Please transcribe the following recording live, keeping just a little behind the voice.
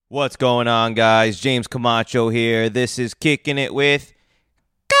What's going on, guys? James Camacho here. This is Kicking It with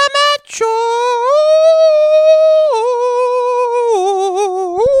Camacho.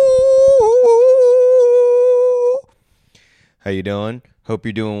 How you doing? Hope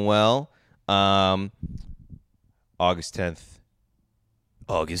you're doing well. August 10th.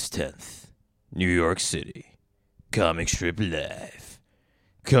 New York City. Comic Strip Live.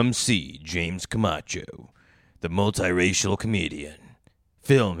 Come see James Camacho, the multiracial comedian.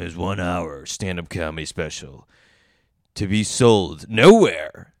 Film his 1 hour stand-up comedy special to be sold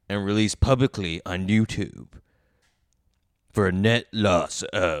nowhere and released publicly on YouTube for a net loss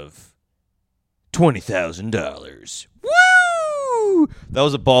of $20,000. Woo! That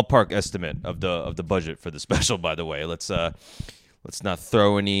was a ballpark estimate of the budget for the special, by the way. Let's not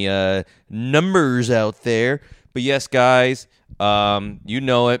throw any numbers out there. But yes, guys, you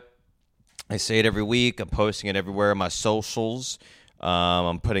know it. I say it every week. I'm posting it everywhere on my socials.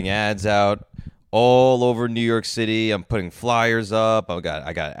 I'm putting ads out all over New York City. I'm putting flyers up. I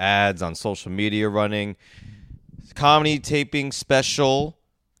got ads on social media running. Comedy taping special.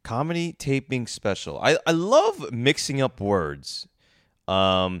 I love mixing up words.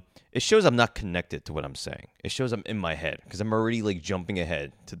 It shows I'm not connected to what I'm saying. It shows I'm in my head because I'm already like jumping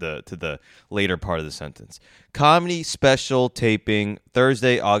ahead to the later part of the sentence. Comedy special taping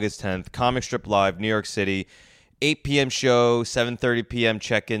Thursday, August 10th. Comic Strip Live, New York City. 8 p.m. show, 7:30 p.m.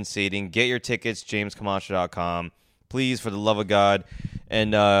 check-in seating. Get your tickets, jamescamacho.com. Please, for the love of God.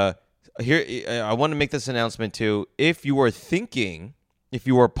 And here, I want to make this announcement too. If you are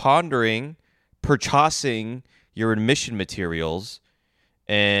pondering purchasing your admission materials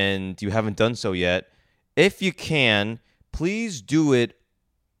and you haven't done so yet, if you can, please do it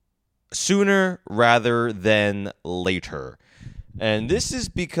sooner rather than later. And this is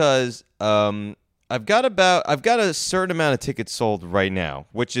because I've got a certain amount of tickets sold right now,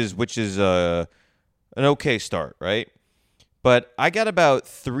 which is an okay start, right? But I got about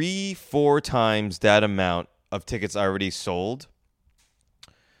 3-4 times that amount of tickets already sold,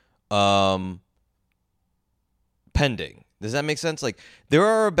 pending. Does that make sense? Like, there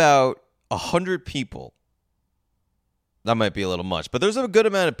are about 100 people. That might be a little much, but there's a good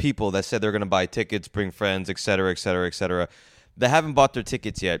amount of people that said they're going to buy tickets, bring friends, et cetera, that haven't bought their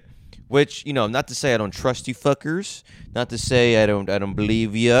tickets yet. Which, you know, not to say I don't trust you fuckers, not to say I don't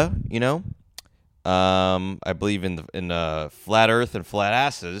believe you, you know. I believe in flat earth and flat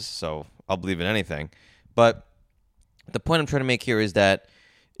asses, so I'll believe in anything. But the point I'm trying to make here is that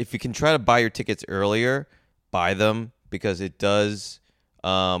if you can try to buy your tickets earlier, buy them, because it does,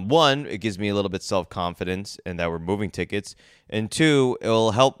 one, it gives me a little bit self-confidence in that we're moving tickets, and two, it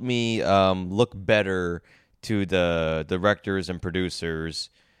will help me look better to the directors and producers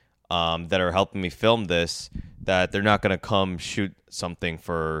that are helping me film this, that they're not going to come shoot something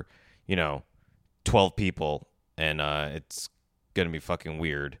for, 12 people, and it's going to be fucking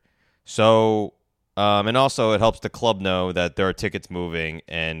weird. So, and also it helps the club know that there are tickets moving,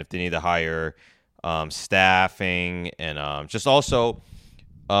 and if they need to hire staffing, and just also,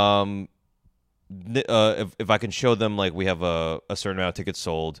 if I can show them, like, we have a certain amount of tickets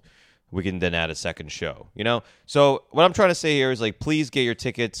sold, we can then add a second show, So what I'm trying to say here is, like, please get your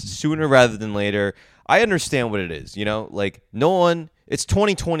tickets sooner rather than later. I understand what it is, Like, no one, it's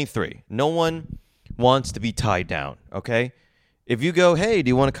 2023. No one wants to be tied down, okay? If you go, hey, do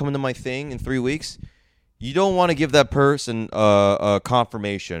you want to come into my thing in 3 weeks? You don't want to give that person a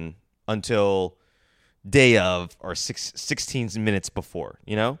confirmation until day of or 16 minutes before,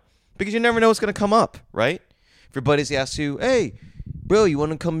 Because you never know what's going to come up, right? If your buddies ask you, hey, bro, you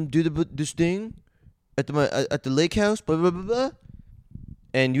want to come do this thing at the lake house, blah, blah, blah, blah,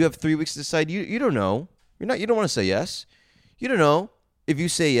 and you have 3 weeks to decide, you don't know. You don't want to say yes. You don't know. If you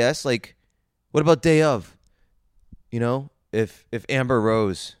say yes, like, what about day of? If Amber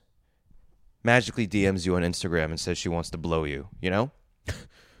Rose magically DMs you on Instagram and says she wants to blow you,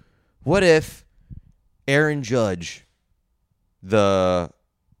 What if Aaron Judge, the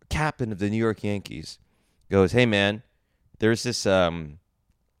captain of the New York Yankees, goes, hey, man, there's this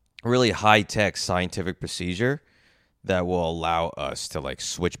really high-tech scientific procedure that will allow us to, like,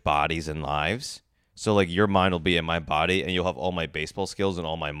 switch bodies and lives. So, like, your mind will be in my body, and you'll have all my baseball skills and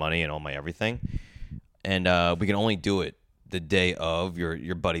all my money and all my everything. And we can only do it the day of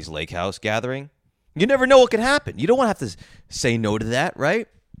your buddy's lake house gathering. You never know what could happen. You don't want to have to say no to that, right?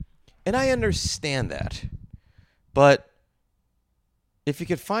 And I understand that. But if you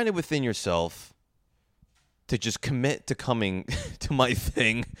could find it within yourself to just commit to coming to my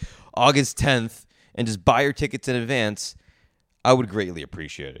thing August 10th and just buy your tickets in advance, I would greatly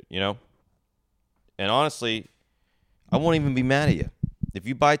appreciate it, And honestly, I won't even be mad at you. If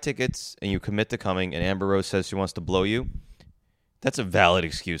you buy tickets and you commit to coming and Amber Rose says she wants to blow you, that's a valid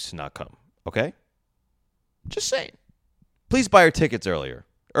excuse to not come, okay? Just saying. Please buy your tickets earlier.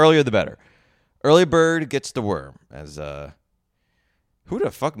 Earlier the better. Early bird gets the worm. As who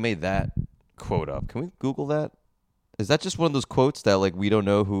the fuck made that quote up? Can we Google that? Is that just one of those quotes that like we don't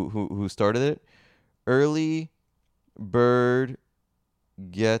know who started it? Early bird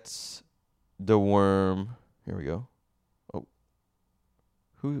gets the worm. Here we go. Oh.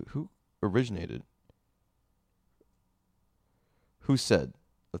 Who originated? Who said?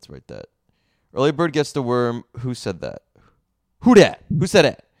 Let's write that. Early bird gets the worm. Who said that? Who dat? Who said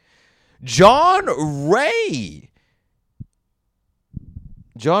that? John Ray.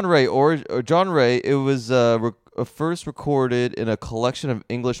 John Ray. It was first recorded in a collection of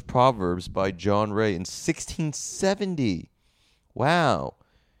English proverbs by John Ray in 1670. Wow.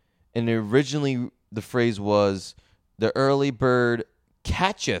 And originally the phrase was, the early bird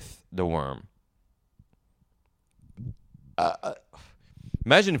catcheth the worm.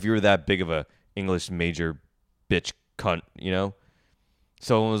 Imagine if you were that big of a English major bitch cunt, you know?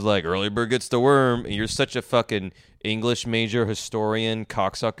 Someone was like, early bird gets the worm, and you're such a fucking English major historian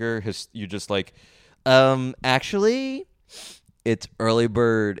cocksucker. You're just like, actually, it's early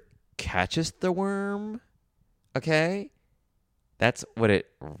bird catches the worm, okay? That's what it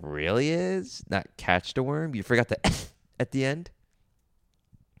really is, not catch the worm. You forgot the F at the end.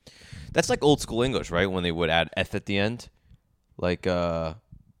 That's like old school English, right? When they would add F at the end. Like, I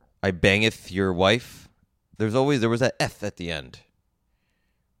bangeth your wife. There was that F at the end.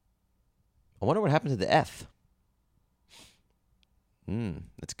 I wonder what happened to the F.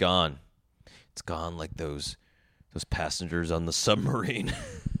 It's gone. It's gone like those passengers on the submarine.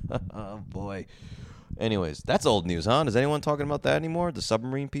 Oh, boy. Anyways, that's old news, huh? Is anyone talking about that anymore? The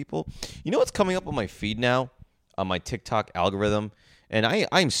submarine people? You know what's coming up on my feed now? On my TikTok algorithm? And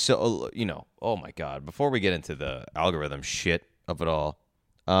I'm so, oh my God. Before we get into the algorithm shit of it all,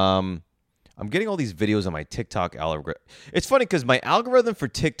 I'm getting all these videos on my TikTok algorithm. It's funny because my algorithm for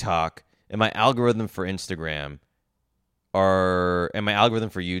TikTok and my algorithm for Instagram and my algorithm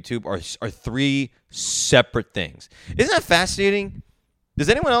for YouTube are three separate things. Isn't that fascinating? Does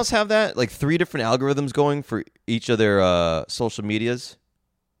anyone else have that? Like 3 different algorithms going for each of their social medias?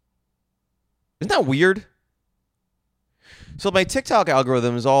 Isn't that weird? So my TikTok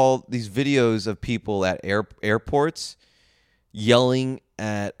algorithm is all these videos of people at airports yelling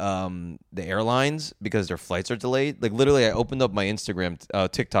at the airlines because their flights are delayed. Like literally, I opened up my Instagram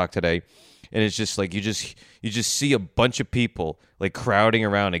TikTok today, and it's just like you just see a bunch of people like crowding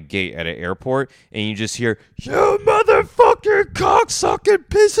around a gate at an airport, and you just hear, "You motherfucking cocksucking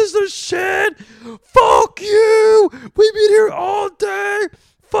pieces of shit! Fuck you! We've been here all day.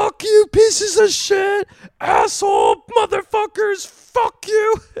 Fuck you, pieces of shit, asshole motherfuckers! Fuck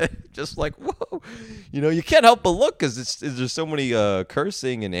you!" Just like, whoa, you can't help but look because there's so many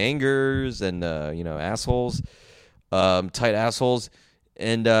cursing and angers and assholes, tight assholes,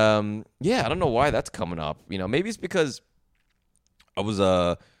 and I don't know why that's coming up. Maybe it's because I was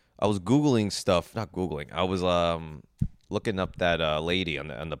googling stuff, not googling. I was looking up that lady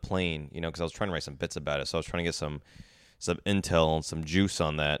on the plane, because I was trying to write some bits about it. So I was trying to get some intel and some juice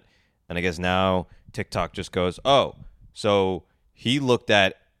on that. And I guess now TikTok just goes, oh, so he looked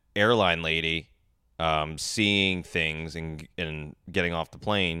at airline lady seeing things and getting off the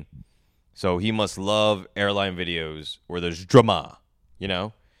plane. So he must love airline videos where there's drama,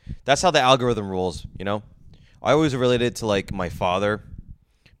 That's how the algorithm rules, I always related to like my father.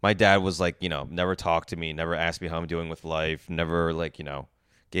 My dad was like, never talked to me, never asked me how I'm doing with life, never like,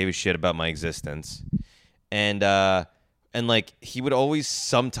 gave a shit about my existence. And like he would always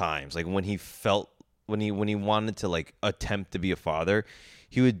sometimes like when he wanted to like attempt to be a father,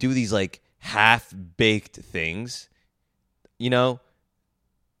 he would do these like half-baked things, because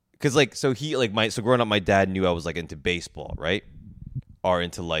like so growing up, my dad knew I was like into baseball, right? Or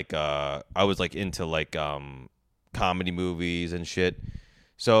into like I was like into like comedy movies and shit.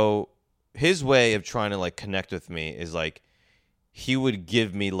 So his way of trying to like connect with me is like he would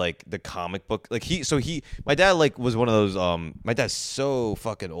give me like the comic book, like my dad like was one of those my dad's so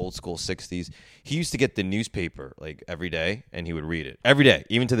fucking old school 60s. He used to get the newspaper like every day and he would read it every day.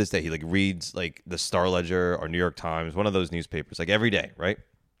 Even to this day he like reads like the Star Ledger or New York Times, one of those newspapers, like every day, right?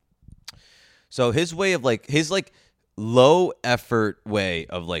 So his way of like his like low effort way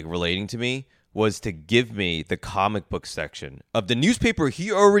of like relating to me was to give me the comic book section of the newspaper he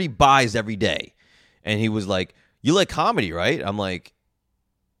already buys every day. And he was like, "You like comedy, right?" I'm like,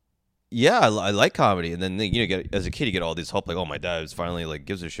 yeah, I like comedy, and then get as a kid you get all this hope like, oh, my dad is finally like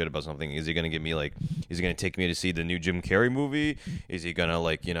gives a shit about something. Is he gonna give me like? Is he gonna take me to see the new Jim Carrey movie? Is he gonna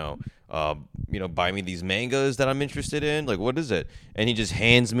like buy me these mangas that I'm interested in? Like, what is it? And he just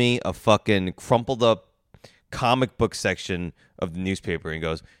hands me a fucking crumpled up comic book section of the newspaper and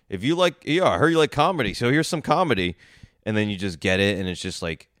goes, if you like, I heard you like comedy, so here's some comedy. And then you just get it, and it's just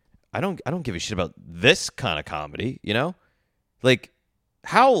like, I don't give a shit about this kind of comedy, like.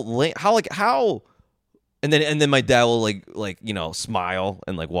 How, and then my dad will like smile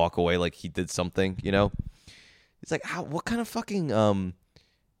and like walk away like he did something, It's like, what kind of fucking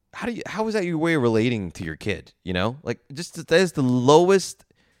how is that your way of relating to your kid, Like, just that is the lowest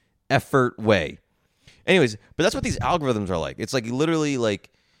effort way. Anyways, but that's what these algorithms are like. It's like literally like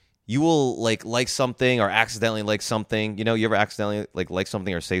you will like something or accidentally like something, you ever accidentally like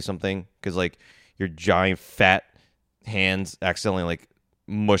something or say something because like your giant fat hands accidentally like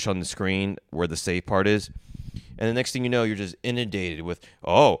mush on the screen where the save part is, and the next thing you know you're just inundated with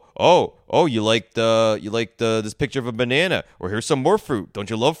you like this picture of a banana, or here's some more fruit, don't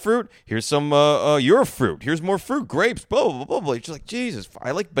you love fruit, here's some your fruit, here's more fruit, grapes, blah blah blah blah. You're just like, Jesus,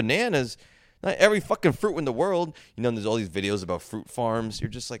 I like bananas, not every fucking fruit in the world, there's all these videos about fruit farms. You're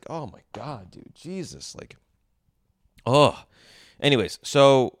just like, oh my god, dude, Jesus, like, anyways,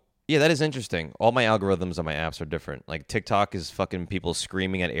 so yeah, that is interesting. All my algorithms on my apps are different. Like TikTok is fucking people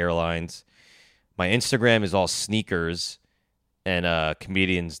screaming at airlines. My Instagram is all sneakers and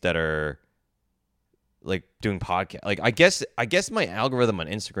comedians that are like doing podcast. Like I guess my algorithm on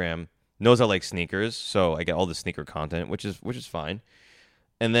Instagram knows I like sneakers, so I get all the sneaker content, which is fine.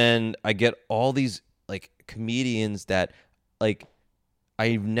 And then I get all these like comedians that like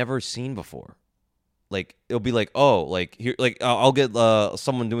I've never seen before. Like it'll be like, oh, like here, like I'll get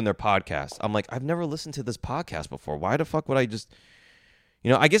someone doing their podcast. I'm like, I've never listened to this podcast before. Why the fuck would I just,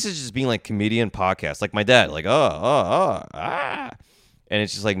 I guess it's just being like comedian podcast. Like my dad, like and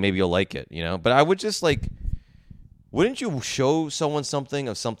it's just like maybe you'll like it, But I would just like, wouldn't you show someone something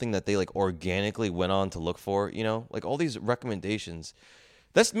of something that they like organically went on to look for, Like all these recommendations.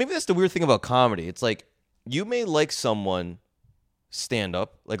 That's the weird thing about comedy. It's like you may like someone stand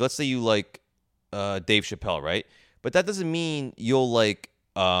up. Like let's say you like Dave Chappelle, right? But that doesn't mean you'll like,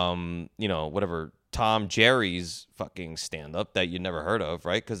 whatever Tom Jerry's fucking stand up that you never heard of,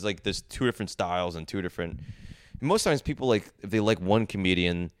 right? Because like there's two different styles and two different. Most times people like if they like one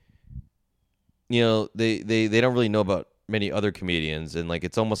comedian, they don't really know about many other comedians, and like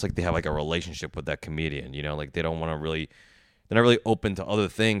it's almost like they have like a relationship with that comedian, like they don't want to really, they're not really open to other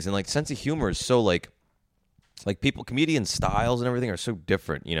things, and like sense of humor is so like people comedian styles and everything are so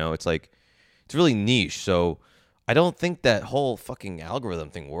different, it's like. It's really niche, so I don't think that whole fucking algorithm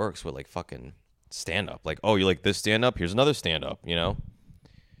thing works with like fucking stand-up. Like, oh, you like this stand-up? Here's another stand-up,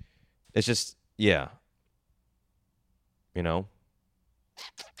 It's just, yeah. I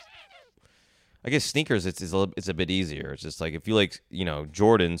guess sneakers, it's a bit easier. It's just like, if you like,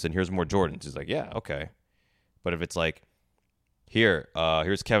 Jordans, and here's more Jordans. It's like, yeah, okay. But if it's like, here's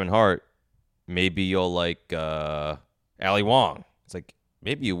Kevin Hart, maybe you'll like Ali Wong. It's like,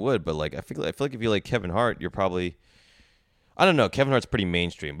 maybe you would, but like I feel like if you like Kevin Hart, you're probably, I don't know. Kevin Hart's pretty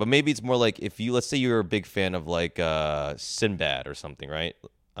mainstream, but maybe it's more like if you, let's say you're a big fan of like Sinbad or something, right?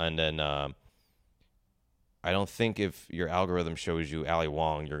 And then I don't think if your algorithm shows you Ali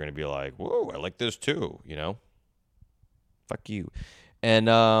Wong, you're gonna be like, whoa, I like this too, Fuck you.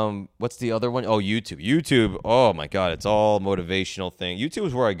 And what's the other one? Oh, YouTube. YouTube. Oh my God, it's all motivational thing. YouTube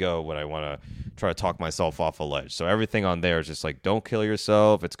is where I go when I want to try to talk myself off a ledge. So everything on there is just like, don't kill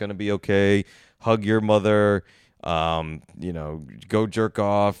yourself. It's gonna be okay. Hug your mother. Go jerk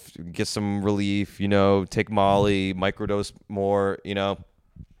off. Get some relief. Take Molly. Microdose more.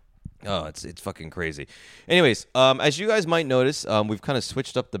 Oh, it's fucking crazy. Anyways, as you guys might notice, we've kind of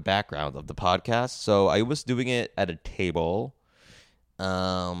switched up the background of the podcast. So I was doing it at a table.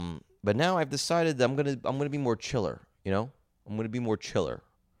 But now I've decided that I'm gonna be more chiller. I'm gonna be more chiller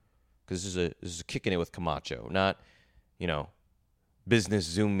because this is kicking it with Camacho, not business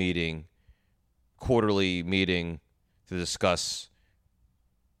Zoom meeting, quarterly meeting to discuss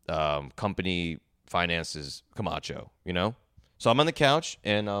company finances. Camacho, So I'm on the couch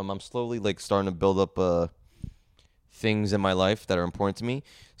and I'm slowly like starting to build up things in my life that are important to me.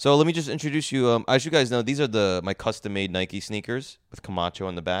 So let me just introduce you. As you guys know, these are my custom-made Nike sneakers with Camacho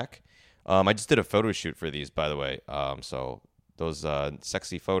on the back. I just did a photo shoot for these, by the way. So those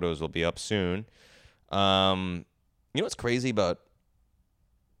sexy photos will be up soon. You know what's crazy about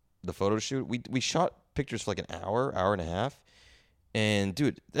the photo shoot? We shot pictures for like an hour and a half. And,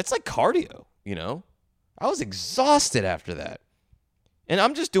 dude, that's like cardio, I was exhausted after that. And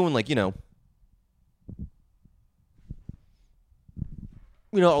I'm just doing like,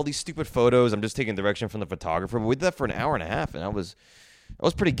 all these stupid photos. I'm just taking direction from the photographer. But we did that for an hour and a half, and I was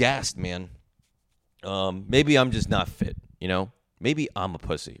pretty gassed, man. Maybe I'm just not fit, Maybe I'm a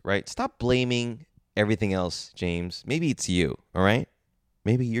pussy, right? Stop blaming everything else, James. Maybe it's you, all right?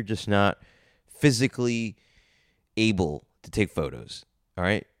 Maybe you're just not physically able to take photos, all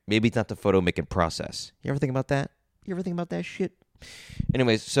right? Maybe it's not the photo making process. You ever think about that? You ever think about that shit?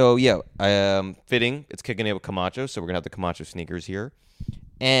 Anyways, so yeah, fitting. It's kicking it with Camacho, so we're going to have the Camacho sneakers here.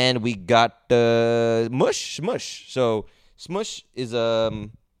 And we got the Smush. So Smush is okay,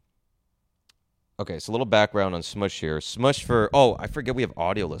 so a little background on Smush here. Smush I forget we have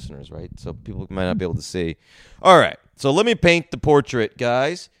audio listeners, right? So people might not be able to see. All right, so let me paint the portrait,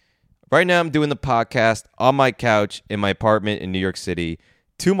 guys. Right now I'm doing the podcast on my couch in my apartment in New York City.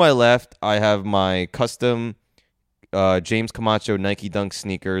 To my left, I have my custom James Camacho Nike Dunk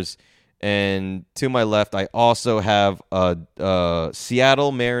sneakers. And to my left, I also have a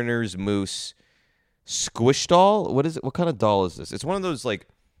Seattle Mariners Moose squish doll. What is it? What kind of doll is this? It's one of those like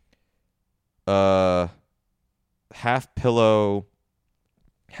half pillow,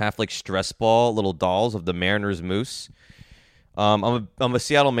 half like stress ball little dolls of the Mariners Moose. I'm a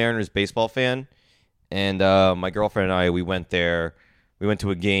Seattle Mariners baseball fan, and my girlfriend and I, we went there. We went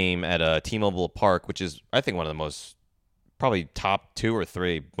to a game at T-Mobile Park, which is, I think, one of the most, probably top 2 or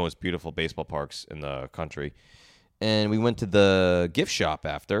 3 most beautiful baseball parks in the country. And we went to the gift shop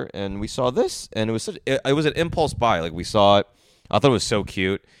after, and we saw this, and it was an impulse buy. Like, we saw it. I thought it was so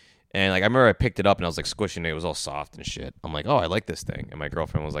cute. And like I remember I picked it up and I was like squishing it. It was all soft and shit. I'm like, oh, I like this thing. And my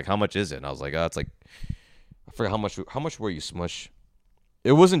girlfriend was like, how much is it? And I was like, oh, it's like, I forget how much were you, Smush?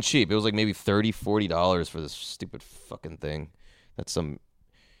 It wasn't cheap. It was like maybe $30, $40 for this stupid fucking thing that some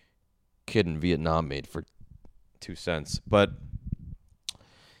kid in Vietnam made for 2 cents. But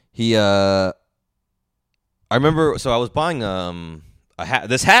I remember, so I was buying a hat.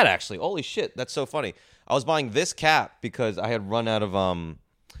 This hat actually. Holy shit, that's so funny. I was buying this cap because I had run out of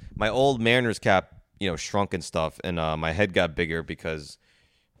my old Mariners cap, shrunk and stuff, and my head got bigger because,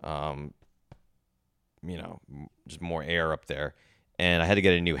 just more air up there, and I had to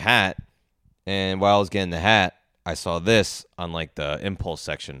get a new hat. And while I was getting the hat, I saw this on like the impulse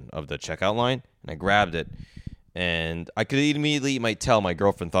section of the checkout line, and I grabbed it, and I could immediately might tell my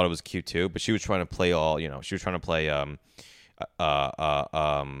girlfriend thought it was cute too, but she was trying to play she was trying to play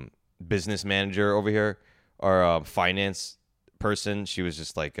business manager over here or finance person. She was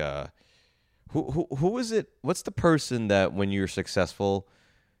just like, who is it? What's the person that when you're successful,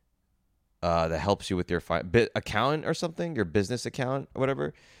 that helps you with your accountant or something, your business account or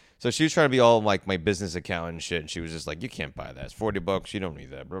whatever? So she was trying to be all like my business accountant and shit, and she was just like, you can't buy that. It's $40. You don't need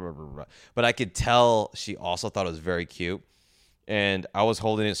that. Blah, blah, blah, blah. But I could tell she also thought it was very cute, and I was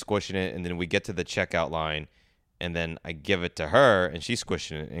holding it, squishing it, and then we get to the checkout line, and then I give it to her, and she's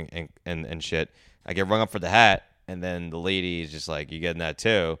squishing it and shit. I get rung up for the hat. And then the lady is just like, you getting that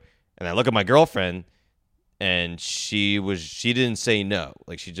too? And I look at my girlfriend, and she didn't say no.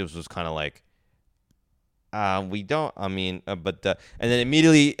 Like, she just was kind of like, we don't, and then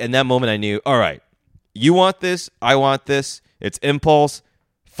immediately in that moment I knew, all right, you want this, I want this, it's impulse,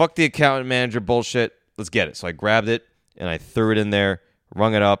 fuck the accountant manager bullshit, let's get it. So I grabbed it, and I threw it in there,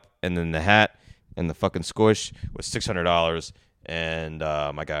 rung it up, and then the hat and the fucking squish was $600, and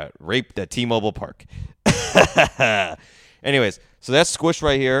I got raped at T-Mobile Park. Anyways, so that's Squish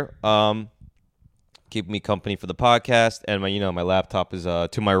right here. Keep me company for the podcast, and my laptop is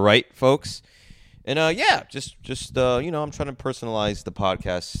to my right, folks. And just I'm trying to personalize the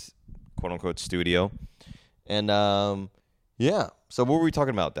podcast, quote unquote, studio. And so what were we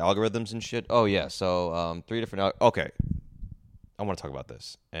talking about? The algorithms and shit. Oh yeah, so 3 different. Okay, I want to talk about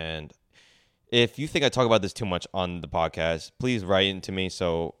this, and if you think I talk about this too much on the podcast, please write into me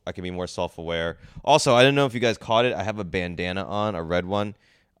so I can be more self-aware. Also, I don't know if you guys caught it. I have a bandana on, a red one.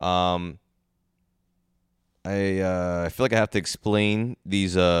 I feel like I have to explain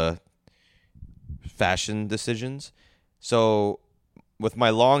these fashion decisions. So with my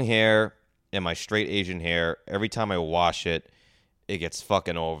long hair and my straight Asian hair, every time I wash it, it gets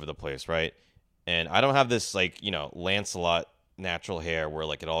fucking all over the place, right? And I don't have this Lancelot natural hair where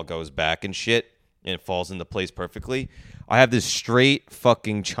like it all goes back and shit and it falls into place perfectly. I have this straight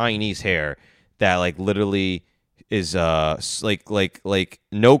fucking Chinese hair that like literally is like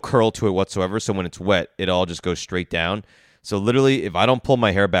no curl to it whatsoever, so when it's wet it all just goes straight down. So literally if I don't pull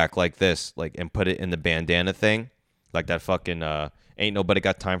my hair back like this, like, and put it in the bandana thing, like that fucking ain't nobody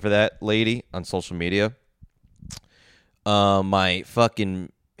got time for that lady on social media, my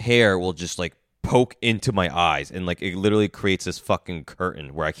fucking hair will just like poke into my eyes, and like it literally creates this fucking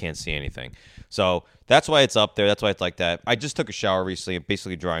curtain where I can't see anything. So that's why it's up there. That's why it's like that. I just took a shower recently,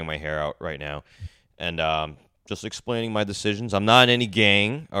 basically drying my hair out right now, and just explaining my decisions. I'm not in any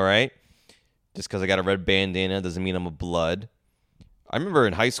gang, all right? Just because I got a red bandana doesn't mean I'm a blood. I remember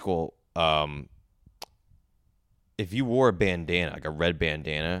in high school, if you wore a bandana, like a red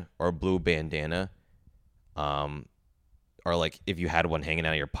bandana or a blue bandana, or like if you had one hanging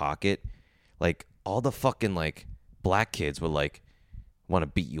out of your pocket, like all the fucking like black kids would like want to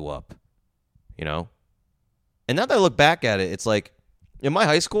beat you up, you know? And now that I look back at it, it's like in my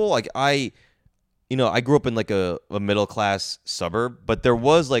high school, like I grew up in like a middle class suburb, but there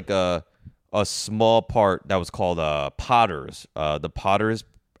was like a small part that was called Potters, the Potters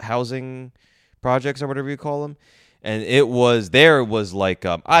housing projects or whatever you call them. And it was like,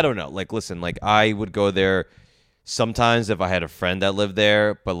 I don't know, like, listen, like I would go there sometimes if I had a friend that lived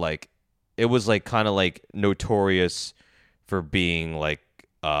there, but like it was like kind of like notorious for being like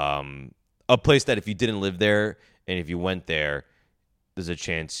a place that if you didn't live there and if you went there, there's a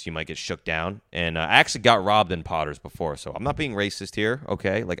chance you might get shook down. And I actually got robbed in Potters before, so I'm not being racist here,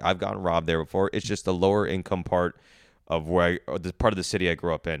 okay? Like I've gotten robbed there before. It's just the lower income part of the part of the city I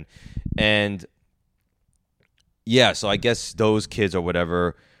grew up in, and yeah, so I guess those kids or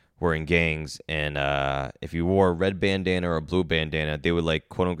whatever were in gangs, and if you wore a red bandana or a blue bandana, they would like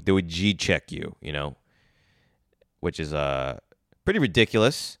quote unquote, they would G check you, you know, which is pretty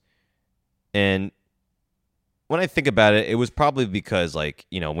ridiculous. And when I think about it, it was probably because like,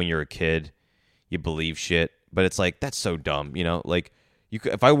 you know, when you're a kid, you believe shit, but it's like that's so dumb, you know, like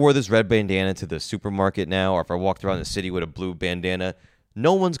if I wore this red bandana to the supermarket now, or if I walked around the city with a blue bandana,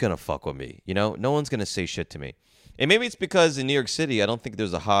 no one's gonna fuck with me, you know, no one's gonna say shit to me. And maybe it's because in New York City, I don't think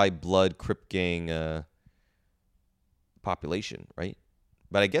there's a high blood Crip gang population, right?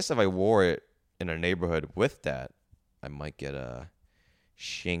 But I guess if I wore it in a neighborhood with that, I might get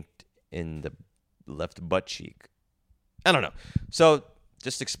shanked in the left butt cheek. I don't know. So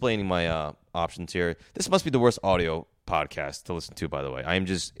just explaining my options here. This must be the worst audio podcast to listen to, by the way. I am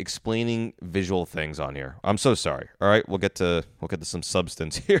just explaining visual things on here. I'm so sorry. All right, we'll get to some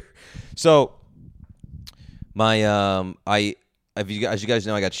substance here. So my as you guys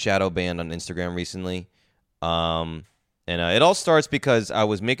know, I got shadow banned on Instagram recently, and it all starts because I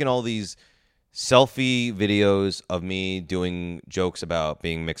was making all these selfie videos of me doing jokes about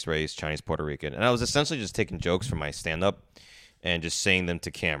being mixed race, Chinese, Puerto Rican, and I was essentially just taking jokes from my stand up and just saying them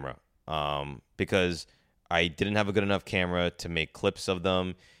to camera, because I didn't have a good enough camera to make clips of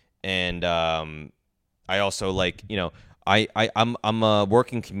them, and I also like, you know, I'm a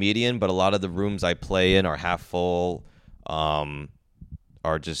working comedian, but a lot of the rooms I play in are half full,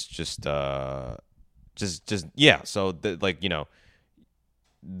 are just yeah. So like, you know,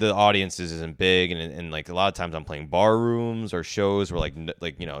 the audiences isn't big, and like a lot of times I'm playing bar rooms or shows where like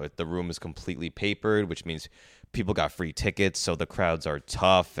you know, the room is completely papered, which means people got free tickets, so the crowds are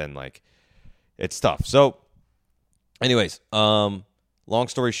tough and like it's tough. So anyways, long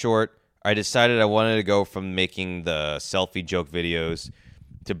story short, I decided I wanted to go from making the selfie joke videos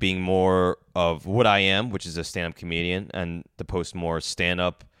to being more of what I am, which is a stand-up comedian, and to post more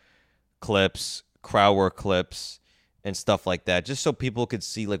stand-up clips, crowd work clips, and stuff like that, just so people could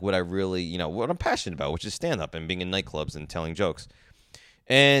see like what I really, you know, what I'm passionate about, which is stand-up and being in nightclubs and telling jokes.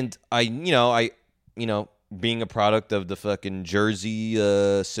 And I being a product of the fucking Jersey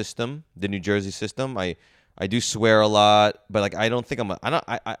system, the New Jersey system, I do swear a lot, but like I don't think I'm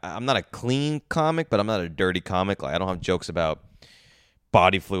not a clean comic, but I'm not a dirty comic. Like I don't have jokes about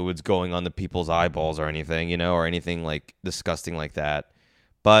body fluids going on the people's eyeballs or anything, you know, or anything like disgusting like that.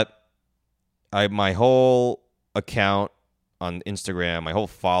 But my whole account on Instagram, my whole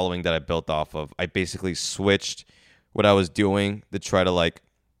following that I built off of, I basically switched what I was doing to try to like,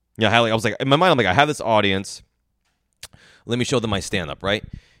 you know, I was like in my mind, I'm like, I have this audience, let me show them my stand-up, right?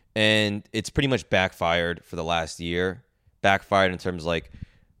 And it's pretty much backfired for the last year. Backfired in terms of like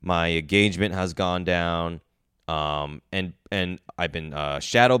my engagement has gone down, and I've been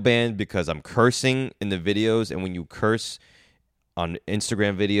shadow banned because I'm cursing in the videos. And when you curse on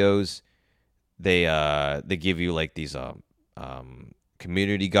Instagram videos, they give you like these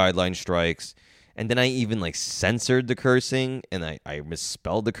community guideline strikes. And then I even like censored the cursing, and I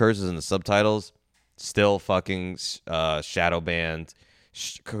misspelled the curses in the subtitles. Still fucking shadow banned.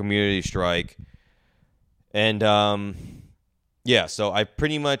 Community strike. And yeah, so I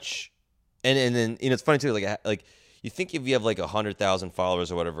pretty much, and then, you know, it's funny too, like you think if you have like 100,000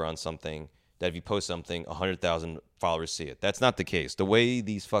 followers or whatever on something, that if you post something, 100,000 followers see it. That's not the case. The way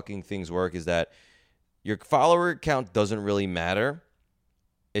these fucking things work is that your follower count doesn't really matter.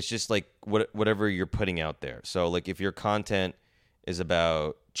 it's just like whatever you're putting out there. So like if your content is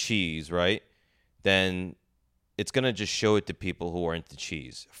about cheese, right? Then it's going to just show it to people who are into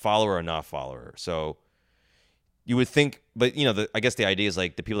cheese, follower or not follower. So you would think, but I guess the idea is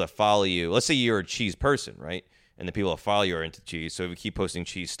like the people that follow you, let's say you're a cheese person, right? And the people that follow you are into cheese. So if you keep posting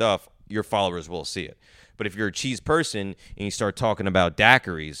cheese stuff, your followers will see it. But if you're a cheese person and you start talking about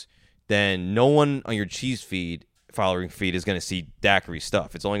daiquiris, then no one on your cheese following feed is going to see daiquiri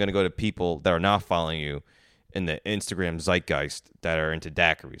stuff. It's only going to go to people that are not following you in the Instagram zeitgeist that are into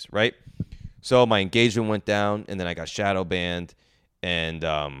daiquiris, right? So my engagement went down, and then I got shadow banned, and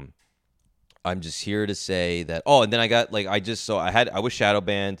I'm just here to say that. Oh, and then I got I was shadow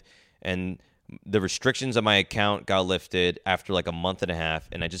banned, and the restrictions on my account got lifted after like a month and a half,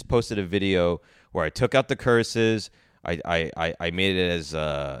 and I just posted a video where I took out the curses. I made it as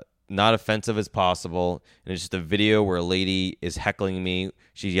not offensive as possible, and it's just a video where a lady is heckling me.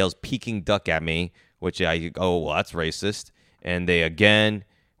 She yells "Peking duck" at me, which well, that's racist, and they again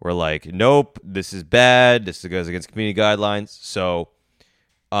were like, nope, this is bad. This goes against community guidelines. So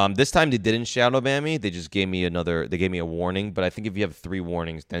this time they didn't shadow ban me. They just gave me a warning. But I think if you have 3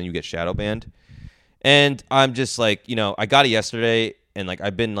 warnings, then you get shadow banned. And I'm just like, I got it yesterday, and like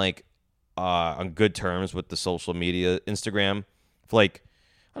I've been like on good terms with the social media Instagram for like,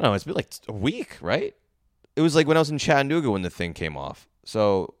 I don't know, it's been like a week, right? It was like when I was in Chattanooga when the thing came off.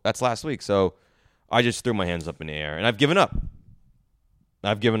 So that's last week. So I just threw my hands up in the air, and I've given up.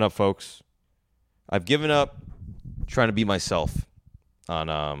 I've given up, folks. I've given up trying to be myself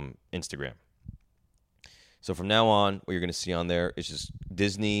on Instagram. So from now on, what you're going to see on there is just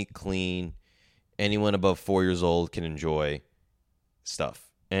Disney, clean, anyone above 4 years old can enjoy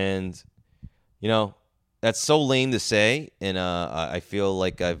stuff. And, that's so lame to say, and I feel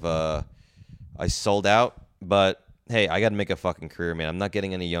like I sold out. But, hey, I got to make a fucking career, man. I'm not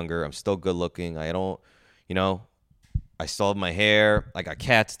getting any younger. I'm still good looking. I don't, I still have my hair. I got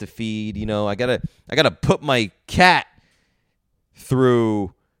cats to feed. I gotta put my cat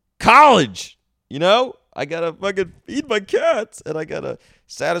through college. I gotta fucking feed my cats, and I gotta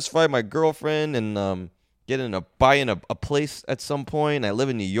satisfy my girlfriend, and buy in a place at some point. I live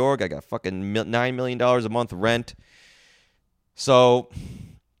in New York. I got fucking $9 million a month rent. So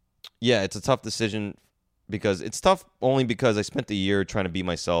yeah, it's a tough decision because it's tough only because I spent a year trying to be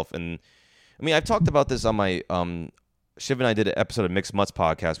myself, and I mean I've talked about this on my Shiv and I did an episode of Mixed Mutts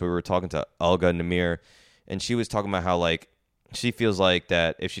podcast where we were talking to Olga Namir, and she was talking about how like she feels like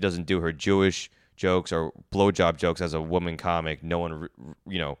that if she doesn't do her Jewish jokes or blowjob jokes as a woman comic, no one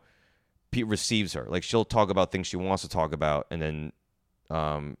receives her. Like she'll talk about things she wants to talk about, and then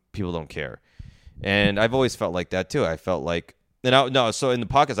people don't care. And I've always felt like that too. I felt like, so in the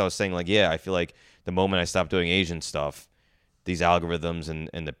podcast I was saying like, yeah, I feel like the moment I stopped doing Asian stuff, these algorithms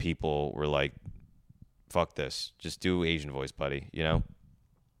and the people were like, fuck this. Just do Asian voice, buddy,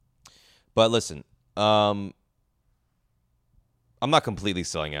 But listen, I'm not completely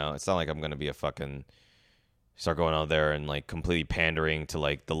selling out. It's not like I'm going to be a fucking start going out there and like completely pandering to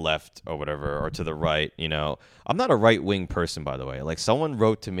like the left or whatever, or to the right, I'm not a right-wing person, by the way. Like someone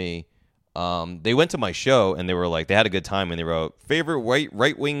wrote to me, they went to my show and they were like, they had a good time, and they wrote, favorite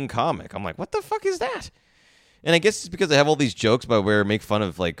right-wing comic. I'm like, what the fuck is that? And I guess it's because I have all these jokes about where I make fun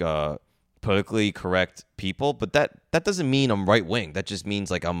of like, politically correct people, but that doesn't mean I'm right wing. That just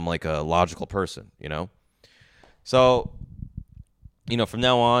means like I'm like a logical person, So, from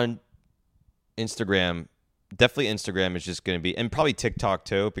now on, definitely Instagram is just going to be, and probably TikTok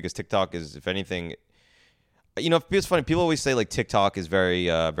too, because TikTok is, if anything, it's funny. People always say like TikTok is very,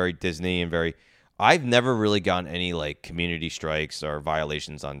 very Disney and very. I've never really gotten any like community strikes or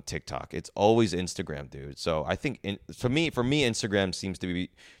violations on TikTok. It's always Instagram, dude. So I think for me, Instagram seems to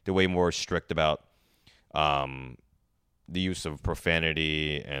be the way more strict about the use of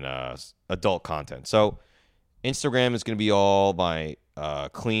profanity and adult content. So Instagram is going to be all my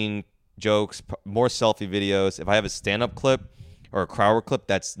clean jokes, more selfie videos. If I have a stand-up clip or a crowd clip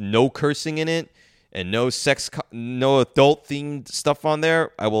that's no cursing in it and no adult themed stuff on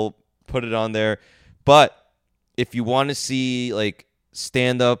there, I will put it on there. But if you want to see like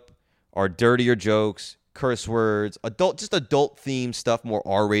stand-up or dirtier jokes, curse words, adult themed stuff, more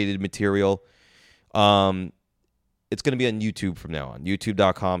R-rated material, it's going to be on YouTube from now on,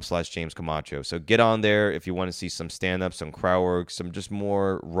 youtube.com/James Camacho. So get on there if you want to see some stand-up, some crowd work, some just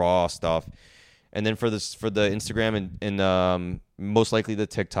more raw stuff. And then for the Instagram and most likely the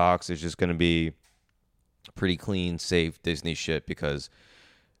TikToks, it's just going to be pretty clean, safe Disney shit, because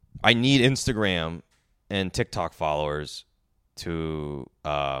I need Instagram and TikTok followers to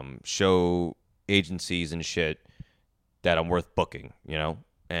show agencies and shit that I'm worth booking,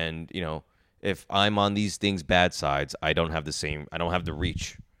 And, if I'm on these things bad sides, I don't have the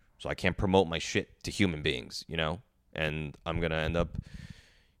reach. So I can't promote my shit to human beings, And I'm going to end up,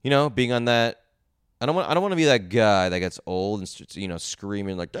 being on that. I don't want to be that guy that gets old and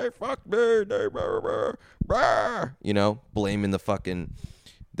screaming like they fucked me, they blah, blah, blah, blaming the fucking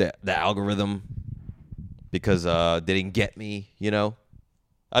the algorithm because they didn't get me,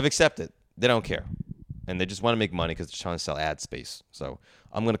 I've accepted. They don't care. And they just want to make money because they're trying to sell ad space. So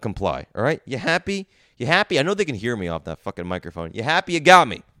I'm going to comply. All right? You happy? You happy? I know they can hear me off that fucking microphone. You happy? You got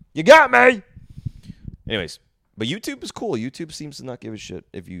me. You got me. Anyways, but YouTube is cool. YouTube seems to not give a shit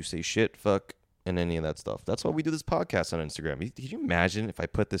if you say shit, fuck, and any of that stuff. That's why we do this podcast on Instagram. Can you imagine if I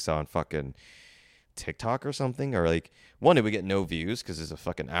put this on fucking TikTok or something? Or like, one, did we get no views because it's a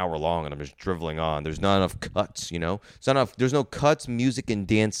fucking hour long and I'm just driveling on. There's not enough cuts, It's not enough. There's no cuts, music, and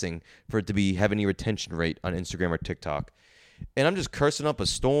dancing for it to have any retention rate on Instagram or TikTok. And I'm just cursing up a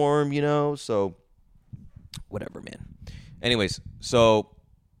storm, So, whatever, man. Anyways, so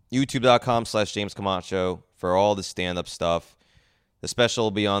youtube.com/James Camacho for all the stand-up stuff. The special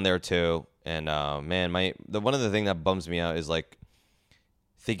will be on there too. And man, one of the thing that bums me out is like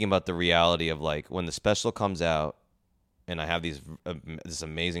thinking about the reality of like when the special comes out and I have this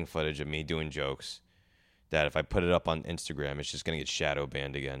amazing footage of me doing jokes that if I put it up on Instagram, it's just going to get shadow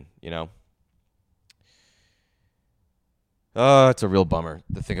banned again, It's a real bummer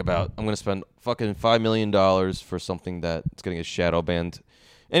to think about. I'm going to spend fucking $5 million for something that's going to get shadow banned.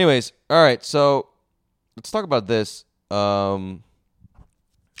 Anyways, all right, so let's talk about this. I'm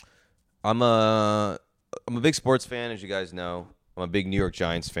a big sports fan, as you guys know. I'm a big New York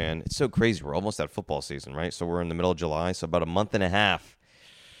Giants fan. It's so crazy. We're almost at football season, right? So we're in the middle of July, so about a month and a half,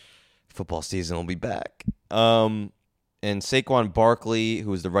 football season will be back. And Saquon Barkley,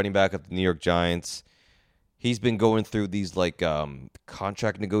 who is the running back of the New York Giants, he's been going through these like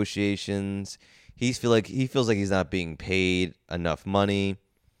contract negotiations. He feels like he's not being paid enough money,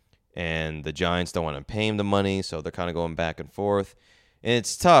 and the Giants don't want to pay him the money, so they're kind of going back and forth. And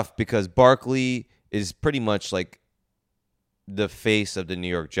it's tough because Barkley is pretty much like the face of the New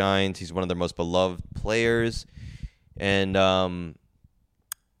York Giants. He's one of their most beloved players. And the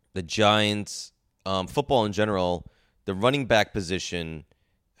Giants, football in general, the running back position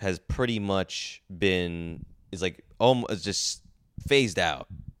has pretty much is just phased out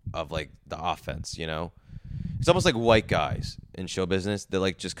of like the offense, It's almost like white guys in show business. They're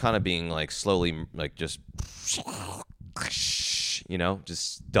like just kind of being like slowly like just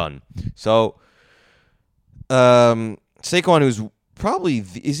just done. So Saquon, who's probably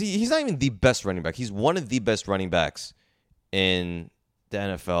he's not even the best running back. He's one of the best running backs in the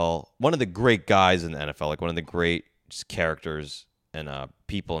NFL. One of the great guys in the NFL, like one of the great just characters and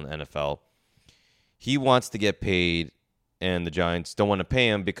people in the NFL. He wants to get paid, and the Giants don't want to pay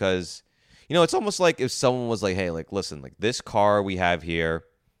him because, it's almost like if someone was like, hey, like, listen, like this car we have here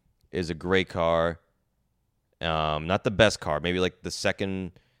is a great car. Not the best car, maybe like the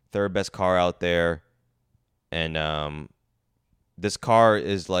second, third best car out there. And this car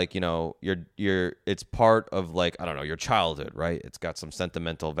is like, it's part of like, I don't know, your childhood, right? It's got some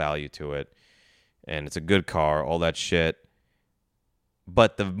sentimental value to it. And it's a good car, all that shit.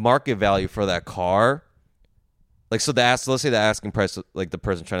 But the market value for that car, like, so let's say the asking price, like the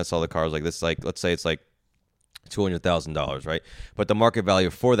person trying to sell the car is like this, like, let's say it's like $200,000, right? But the market value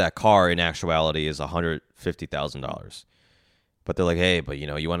for that car in actuality is $150,000. But they're like, hey, but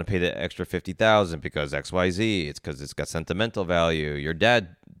you want to pay the extra $50,000 because XYZ. It's because it's got sentimental value. Your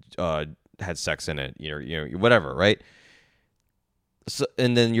dad had sex in it. Whatever, right? So,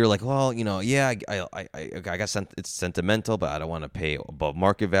 and then you're like, well, yeah, I guess it's sentimental, but I don't want to pay above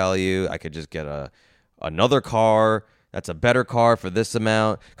market value. I could just get another car that's a better car for this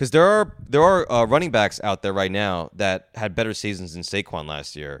amount. Because there are running backs out there right now that had better seasons than Saquon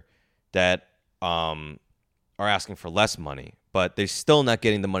last year that are asking for less money, but they're still not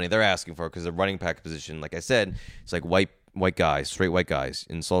getting the money they're asking for because the running back position, like I said, it's like white guys, straight white guys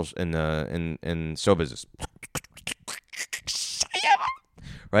in show business.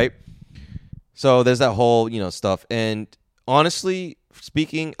 Right? So there's that whole, stuff. And honestly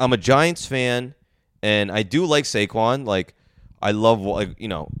speaking, I'm a Giants fan, and I do like Saquon. Like, I love, like,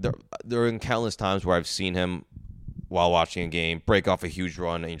 there are countless times where I've seen him while watching a game break off a huge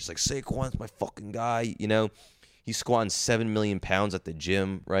run, and you're just like, Saquon's my fucking guy, He's squatting 7 million pounds at the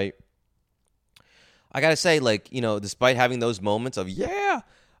gym, right? I gotta say, like, despite having those moments of, yeah,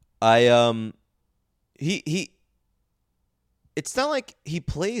 it's not like he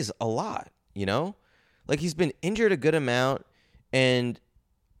plays a lot, Like, he's been injured a good amount, and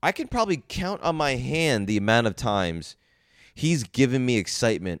I can probably count on my hand the amount of times he's given me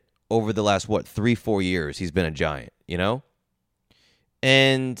excitement over the last, 3-4 years he's been a Giant,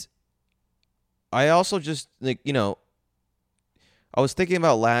 And I also just, I was thinking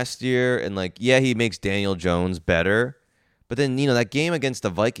about last year and, he makes Daniel Jones better. But then, that game against the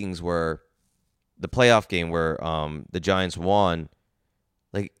Vikings where the playoff game where the Giants won,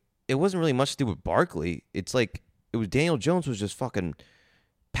 it wasn't really much to do with Barkley. It's it was Daniel Jones was just fucking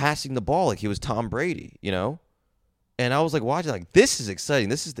passing the ball like he was Tom Brady, And I was watching, this is exciting.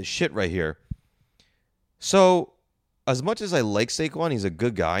 This is the shit right here. So, as much as I like Saquon, he's a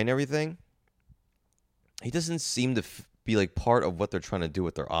good guy and everything, he doesn't seem to be part of what they're trying to do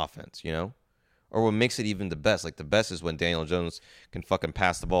with their offense, Or what makes it even the best. The best is when Daniel Jones can fucking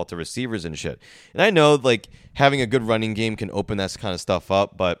pass the ball to receivers and shit. And I know, having a good running game can open that kind of stuff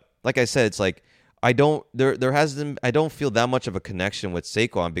up, but like I said, it's I don't feel that much of a connection with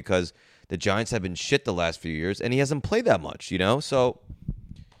Saquon because the Giants have been shit the last few years and he hasn't played that much, So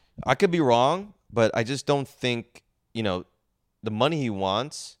I could be wrong, but I just don't think, the money he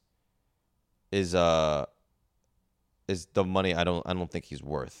wants is the money I don't think he's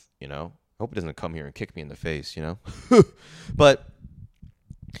worth, I hope he doesn't come here and kick me in the face, But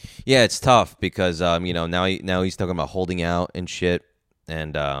yeah, it's tough because now he's talking about holding out and shit.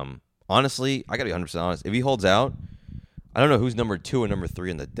 And honestly, I gotta be 100% honest. If he holds out, I don't know who's number 2 and number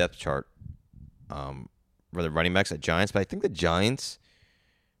 3 in the depth chart for the running backs at Giants, but I think the Giants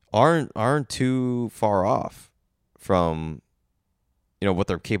aren't too far off from what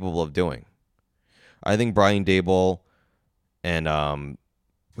they're capable of doing. I think Brian Daboll and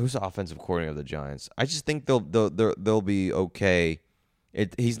who's the offensive coordinator of the Giants? I just think they'll be okay.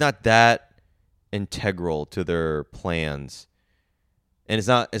 He's not that integral to their plans, and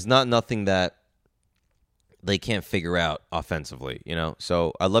it's not nothing that they can't figure out offensively.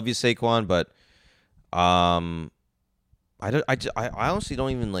 So I love you, Saquon, but I honestly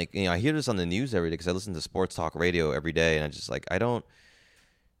don't even I hear this on the news every day because I listen to sports talk radio every day, and I just I don't.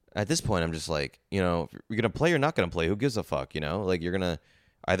 At this point, I'm just if you're gonna play or not gonna play, who gives a fuck? You're gonna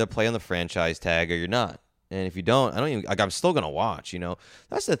either play on the franchise tag or you're not. And if you don't, I don't even I'm still gonna watch.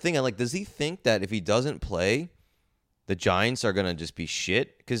 That's the thing. Does he think that if he doesn't play, the Giants are gonna just be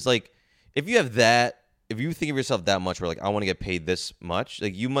shit? Because if you have that, if you think of yourself that much, where I want to get paid this much,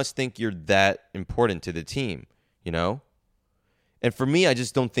 you must think you're that important to the team. And for me, I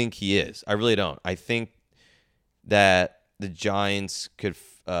just don't think he is. I really don't. I think that the Giants could.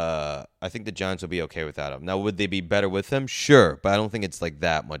 I think the Giants will be okay without him. Now, would they be better with him? Sure, but I don't think it's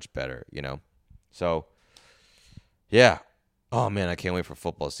that much better. So, yeah. Oh man, I can't wait for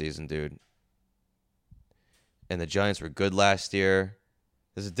football season, dude. And the Giants were good last year.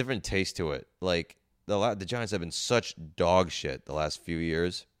 There's a different taste to it. The Giants have been such dog shit the last few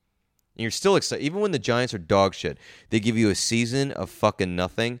years. And you're still excited. Even when the Giants are dog shit, they give you a season of fucking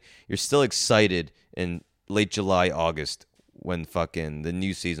nothing. You're still excited in late July, August, when fucking the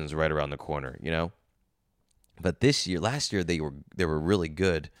new season's right around the corner, But last year, they were really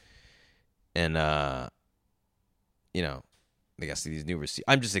good. And, they got to see these new receivers.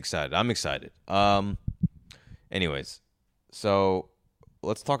 I'm just excited. I'm excited. Anyways, so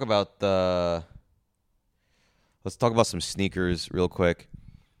let's talk about some sneakers real quick.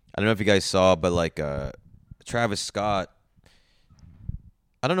 I don't know if you guys saw, but Travis Scott.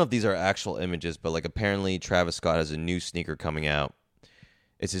 I don't know if these are actual images, but apparently Travis Scott has a new sneaker coming out.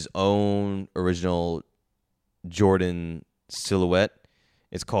 It's his own original Jordan silhouette.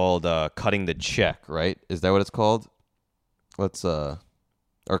 It's called Cutting the Check, right? Is that what it's called? Let's or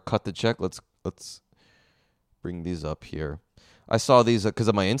Cut the Check. Let's bring these up here. I saw these because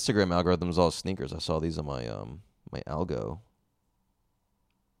of my Instagram algorithm is all sneakers. I saw these on my my algo.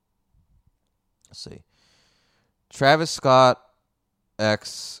 Let's see. Travis Scott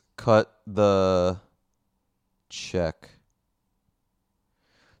X Cut the Check.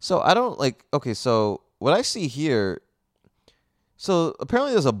 So I don't okay, so what I see here, so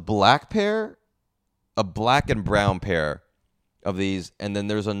apparently there's a black and brown pair of these, and then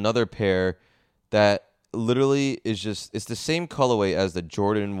there's another pair that literally is it's the same colorway as the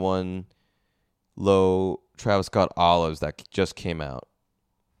Jordan 1 Low Travis Scott Olives that just came out.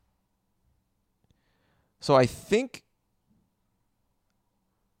 So I think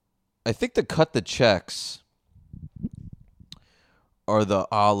the Cut the Checks are the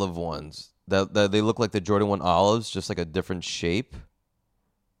olive ones. That they look like the Jordan 1 Olives, just a different shape.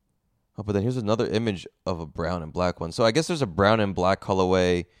 Oh, but then here's another image of a brown and black one. So I guess there's a brown and black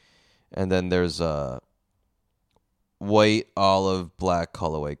colorway, and then there's a white, olive, black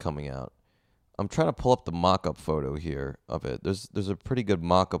colorway coming out. I'm trying to pull up the mock-up photo here of it. There's a pretty good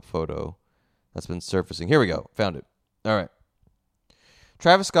mock-up photo that's been surfacing. Here we go. Found it. All right.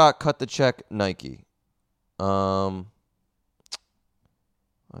 Travis Scott cut the check, Nike. I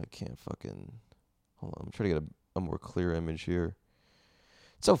can't fucking... Hold on, I'm trying to get a more clear image here.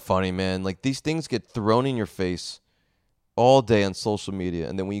 It's so funny, man. Like, these things get thrown in your face all day on social media,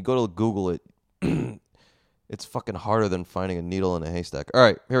 and then when you go to Google it, it's fucking harder than finding a needle in a haystack. All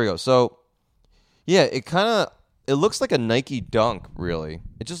right, here we go. So, yeah, it looks like a Nike Dunk, really.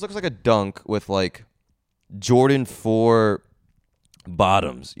 It just looks like a Dunk with, like, Jordan 4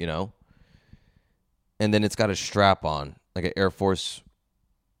 bottoms, you know? And then it's got a strap on, like an Air Force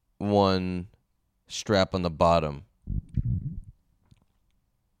One strap on the bottom.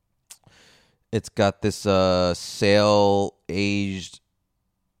 It's got this sail aged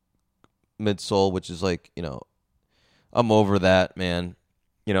midsole, which is like, you know, I'm over that, man.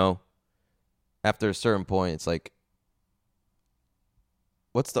 You know, after a certain point, it's like,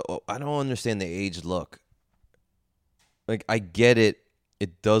 I don't understand the aged look. Like, I get it.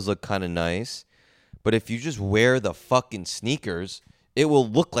 It does look kind of nice. But if you just wear the fucking sneakers, it will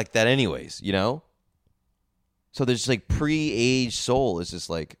look like that anyways, you know? So there's like pre-aged sole. It's just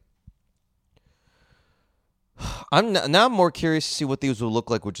like, I'm more curious to see what these will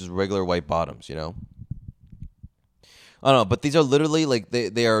look like, which is regular white bottoms, you know? I don't know, but these are literally like,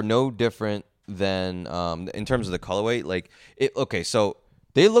 they are no different than, in terms of the colorway. Like, okay, so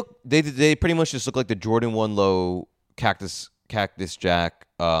they pretty much just look like the Jordan 1 Low Cactus Jack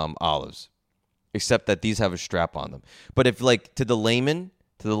olives. Except that these have a strap on them. But if, like, to the layman,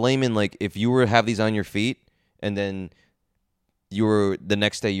 like, if you were to have these on your feet, and then the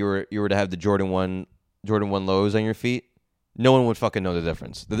next day you were to have the Jordan 1 Lows on your feet, no one would fucking know the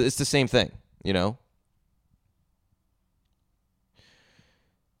difference. It's the same thing, you know?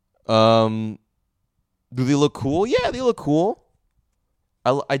 Do they look cool? Yeah, they look cool.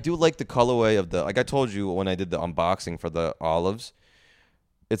 I do like the colorway of like I told you when I did the unboxing for the olives.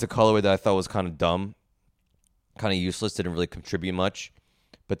 It's a colorway that I thought was kind of dumb, kind of useless, didn't really contribute much.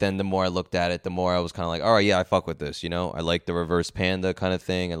 But then the more I looked at it, the more I was kind of like, all right, yeah, I fuck with this, you know? I like the reverse panda kind of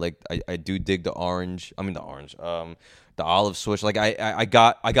thing. I do dig the orange. I mean, the olive swoosh. Like, I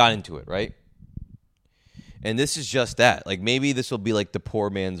got into it, right? And this is just that. Like, maybe this will be like the poor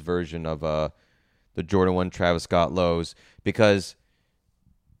man's version of the Jordan 1 Travis Scott lows, because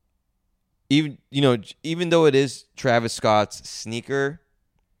even though it is Travis Scott's sneaker,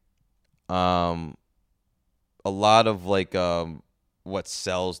 a lot of like what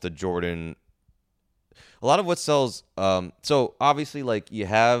sells the Jordan, a lot of what sells, so obviously, like, you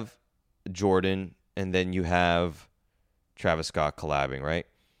have Jordan and then you have Travis Scott collabing, right?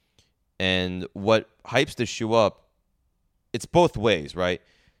 And what hypes the shoe up, it's both ways, right?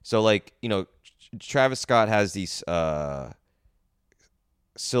 So, like, you know, Travis Scott has these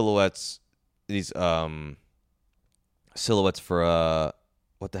silhouettes for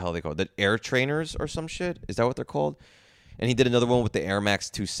what the hell are they called? The Air Trainers or some shit? Is that what they're called? And he did another one with the Air Max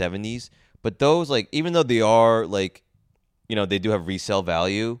 270s. But those, like, even though they are, like, you know, they do have resale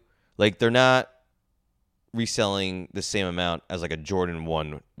value, like, they're not reselling the same amount as, like, a Jordan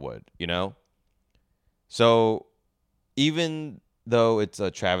 1 would, you know? So, even though it's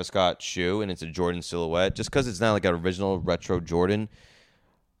a Travis Scott shoe and it's a Jordan silhouette, just because it's not, like, an original retro Jordan,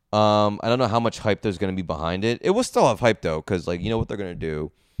 I don't know how much hype there's going to be behind it. It will still have hype, though, because, like, you know what they're going to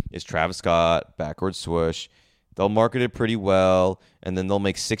do is Travis Scott, backward swoosh. They'll market it pretty well, and then they'll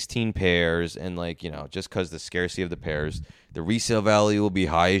make 16 pairs, and, like, you know, just because the scarcity of the pairs, the resale value will be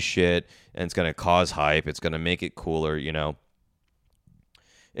high as shit, and it's going to cause hype. It's going to make it cooler, you know.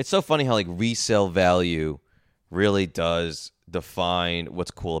 It's so funny how, like, resale value really does define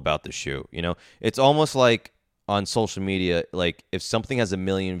what's cool about the shoe, you know. It's almost like on social media, like, if something has 1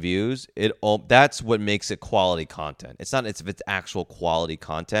 million views, that's what makes it quality content. It's not if it's actual quality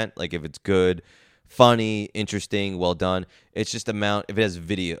content, like if it's good, funny, interesting, well done. It's just amount if it has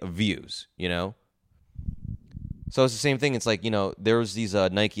video views, you know. So it's the same thing. It's like, you know, there was these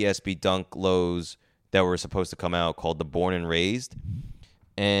Nike SB Dunk lows that were supposed to come out called the Born and Raised,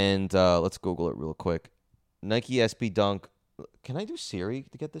 and let's Google it real quick. Nike SB Dunk. Can I do Siri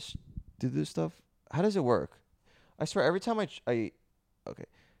to get this? Do this stuff? How does it work? I swear, every time okay.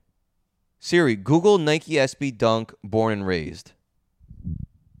 Siri, Google Nike SB Dunk Born and Raised.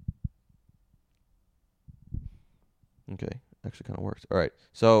 Okay, actually kind of works. All right.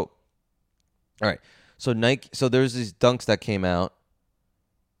 So Nike. So there's these dunks that came out,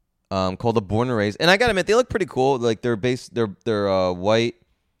 called the Born and Raised, and I gotta admit, they look pretty cool. Like, they're white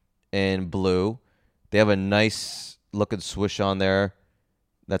and blue. They have a nice looking swoosh on there.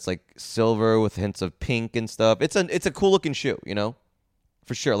 That's like silver with hints of pink and stuff. It's a cool looking shoe, you know,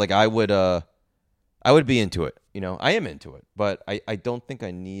 for sure. Like, I would I would be into it. I am into it, but I don't think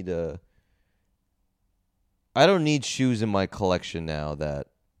I don't need shoes in my collection now that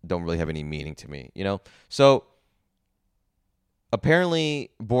don't really have any meaning to me, So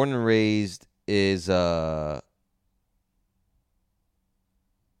apparently Born and Raised is a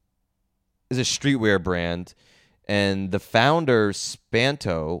streetwear brand, and the founder,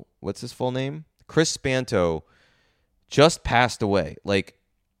 Spanto, what's his full name? Chris Spanto, just passed away. Like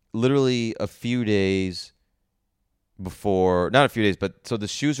literally a few days before, not a few days, but so the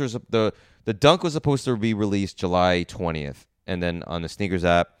shoes were the Dunk was supposed to be released July 20th, and then on the sneakers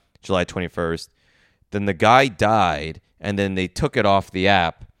app July 21st. Then the guy died, and then they took it off the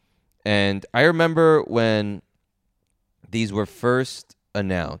app. And I remember when these were first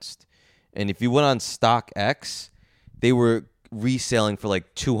announced, and if you went on StockX, they were reselling for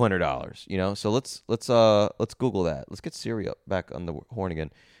like $200. So let's Google that. Let's get Siri up back on the horn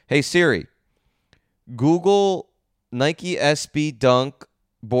again. Hey Siri, Google Nike SB Dunk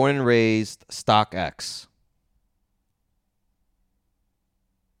Born and Raised StockX.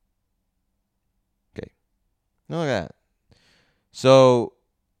 Okay, look at that. So,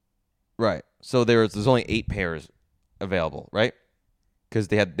 right. So there's only 8 pairs available, right? Because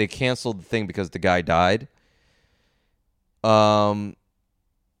they canceled the thing because the guy died. Now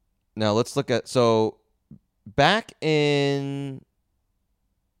let's look at back in.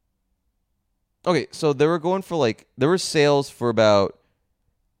 Okay, so they were going for there were sales for about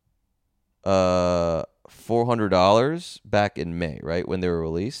 $400 back in May, right, when they were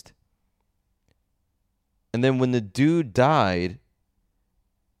released. And then when the dude died,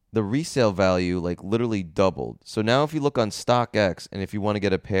 the resale value literally doubled. So now if you look on StockX and if you want to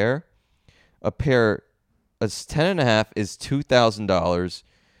get a pair a 10.5 is $2,000,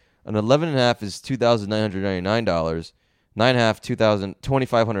 an 11.5 is $2,999, 9.5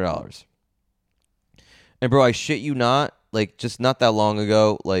 $2,500. And bro, I shit you not, just not that long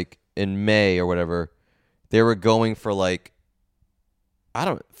ago, in May or whatever, they were going for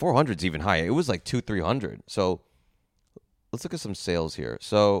 400's even higher. It was 200-300. So let's look at some sales here.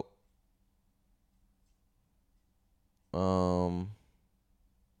 So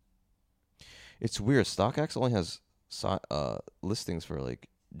it's weird. StockX only has listings for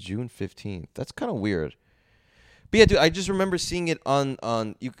June 15th. That's kind of weird. But yeah, dude, I just remember seeing it on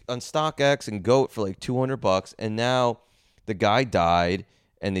StockX and GOAT for $200, and now the guy died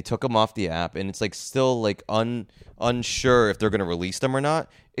and they took him off the app, and it's still unsure if they're gonna release them or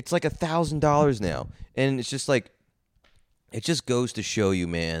not. It's $1,000 now, and it's just it just goes to show you,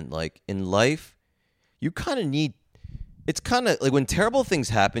 man. In life, you kind of need. It's kind of when terrible things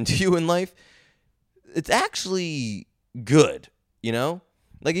happen to you in life, it's actually good,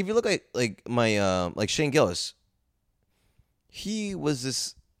 If you look at my Shane Gillis, he was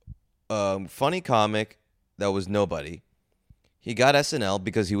this funny comic that was nobody. He got SNL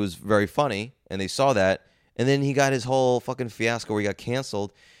because he was very funny, and they saw that. And then he got his whole fucking fiasco where he got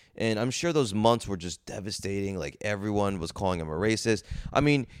canceled. And I'm sure those months were just devastating. Everyone was calling him a racist. I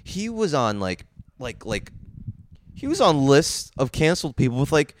mean, he was on he was on lists of canceled people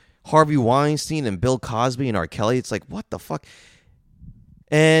with Harvey Weinstein and Bill Cosby and R. Kelly. It's what the fuck?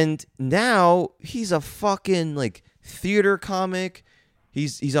 And now he's a fucking theater comic.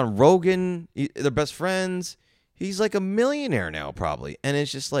 He's on Rogan. They're best friends. He's a millionaire now, probably. And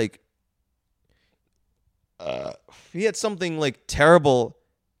it's just he had something terrible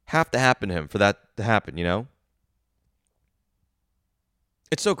have to happen to him for that to happen,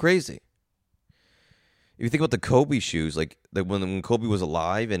 It's so crazy. If you think about the Kobe shoes, when Kobe was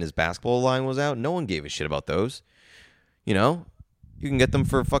alive and his basketball line was out, no one gave a shit about those. You can get them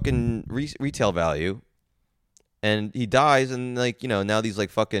for fucking retail value. And he dies, and now these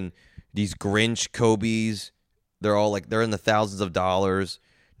these Grinch Kobe's, they're all they're in the thousands of dollars.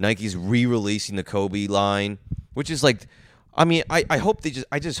 Nike's re-releasing the Kobe line, which is I hope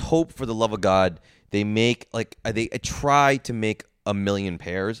I just hope for the love of God they make they try to make 1 million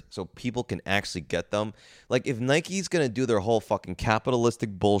pairs so people can actually get them. If Nike's gonna do their whole fucking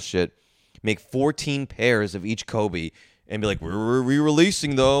capitalistic bullshit, make 14 pairs of each Kobe and be we're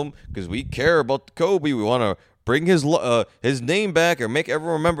re-releasing them because we care about the Kobe, we want to bring his name back or make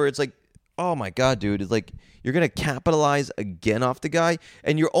everyone remember. It's oh my God, dude. It's you're going to capitalize again off the guy,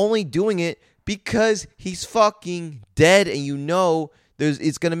 and you're only doing it because he's fucking dead, and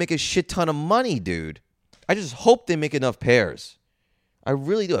it's going to make a shit ton of money, dude. I just hope they make enough pairs. I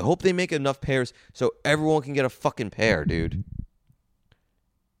really do. I hope they make enough pairs so everyone can get a fucking pair, dude.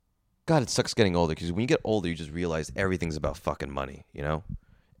 God, it sucks getting older because when you get older, you just realize everything's about fucking money,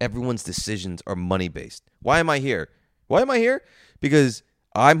 Everyone's decisions are money-based. Why am I here? Because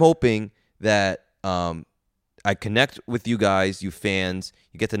I'm hoping that I connect with you guys, you fans.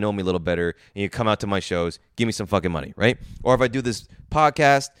 You get to know me a little better, and you come out to my shows. Give me some fucking money, right? Or if I do this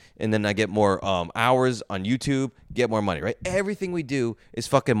podcast and then I get more hours on YouTube, get more money, right? Everything we do is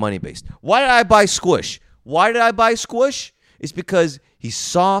fucking money based. Why did I buy Squish? It's because he's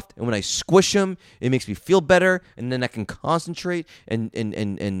soft, and when I squish him, it makes me feel better, and then I can concentrate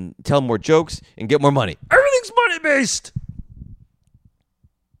and tell more jokes and get more money. Everything's money based.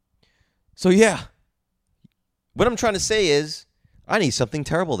 So yeah. What I'm trying to say is, I need something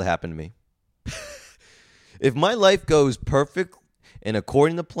terrible to happen to me. If my life goes perfect and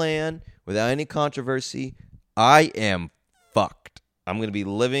according to plan, without any controversy, I am fucked. I'm going to be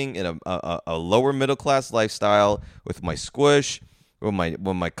living in a lower middle class lifestyle with my Squish, with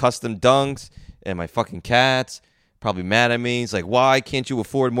my custom dunks, and my fucking cats. Probably mad at me. It's like, why can't you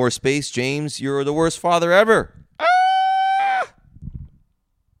afford more space, James? You're the worst father ever. Ah!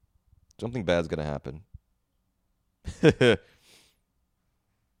 Something bad's going to happen.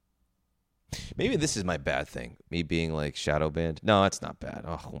 Maybe this is my bad thing. Me being like shadow banned. No, that's not bad.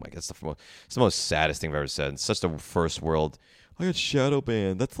 Oh my god, it's the most saddest thing I've ever said. It's such a first world. I got shadow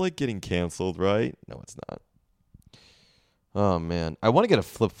banned. That's like getting canceled, right? No, it's not. Oh man, I want to get a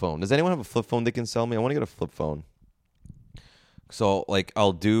flip phone. Does anyone have a flip phone they can sell me? I want to get a flip phone. So like,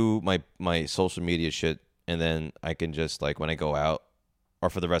 I'll do my social media shit, and then I can just like when I go out or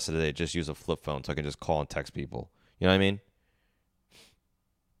for the rest of the day, just use a flip phone so I can just call and text people. You know what I mean?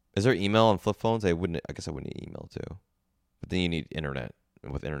 Is there email on flip phones? I guess I wouldn't need email too. But then you need internet.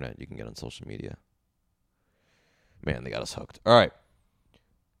 And with internet, you can get on social media. Man, they got us hooked. All right.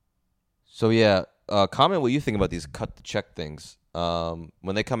 So yeah, comment what you think about these cut the check things.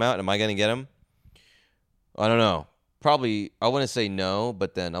 When they come out, am I going to get them? I don't know. Probably, I wouldn't say no,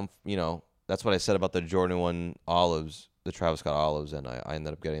 but then that's what I said about the Jordan 1 olives, the Travis Scott olives, and I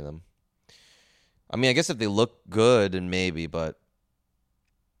ended up getting them. I mean, I guess if they look good, then maybe, but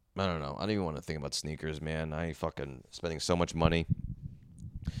I don't know. I don't even want to think about sneakers, man. I fucking spending so much money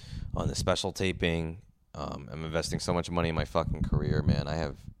on the special taping. I'm investing so much money in my fucking career, man. I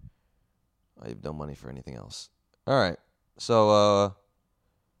have no money for anything else. All right. So,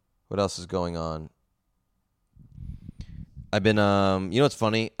 what else is going on? I've been, what's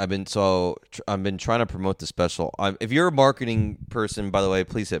funny? I've been trying to promote the special. If you're a marketing person, by the way,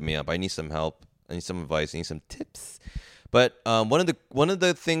 please hit me up. I need some help. I need some advice. I need some tips. But one of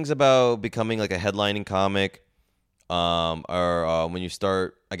the things about becoming like a headlining comic, or when you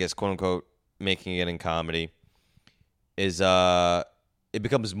start, I guess, quote unquote, making it in comedy, is it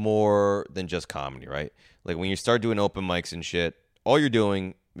becomes more than just comedy, right? Like when you start doing open mics and shit, all you're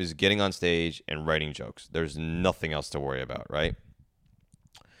doing is getting on stage and writing jokes. There's nothing else to worry about, right?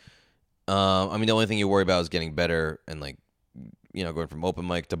 I mean, the only thing you worry about is getting better and like, going from open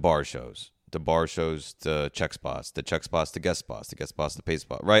mic to bar shows. The bar shows to check spots, the check spots to guest spots, the guest spots to paid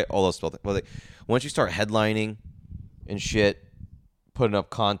spot, right? All those stuff. But once you start headlining and shit, putting up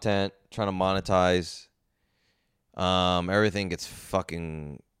content, trying to monetize, everything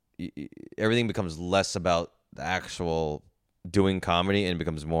becomes less about the actual doing comedy and it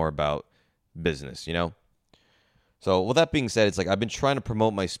becomes more about business, So with that being said, it's like I've been trying to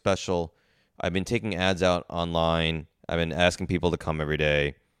promote my special. I've been taking ads out online. I've been asking people to come every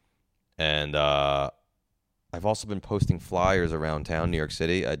day. And I've also been posting flyers around town, New York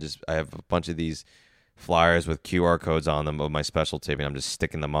City. I have a bunch of these flyers with QR codes on them of my special taping. I'm just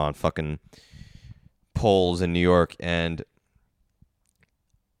sticking them on fucking poles in New York. And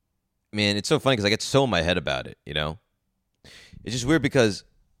man, it's so funny because I get so in my head about it, It's just weird because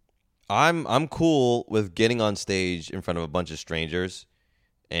I'm cool with getting on stage in front of a bunch of strangers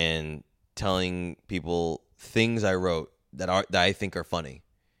and telling people things I wrote that I think are funny.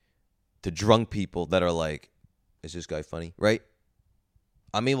 To drunk people that are like, is this guy funny? Right?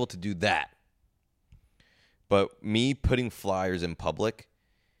 I'm able to do that. But me putting flyers in public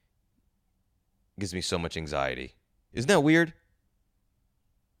gives me so much anxiety. Isn't that weird?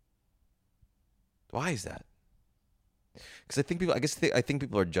 Why is that? Because I think people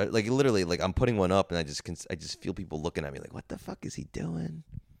are judging. Like literally, like I'm putting one up and I just feel people looking at me like, what the fuck is he doing?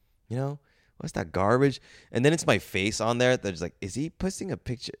 What's that garbage? And then it's my face on there. They're just like, is he posting a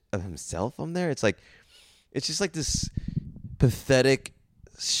picture of himself on there? It's like, it's just like this pathetic,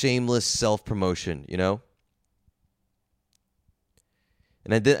 shameless self-promotion, And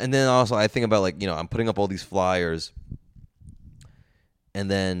then also I think about like, I'm putting up all these flyers,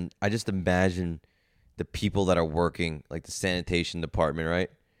 and then I just imagine the people that are working, like the sanitation department, right?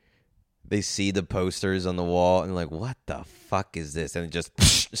 They see the posters on the wall and like, what the fuck is this? And just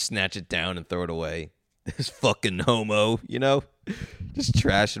snatch it down and throw it away. This fucking homo, Just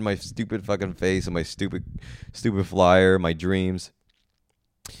trashing my stupid fucking face and my stupid flyer, my dreams.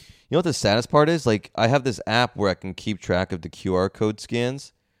 You know what the saddest part is? Like, I have this app where I can keep track of the QR code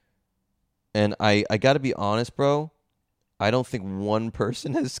scans. And I got to be honest, bro. I don't think one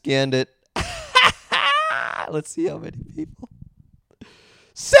person has scanned it. Let's see how many people.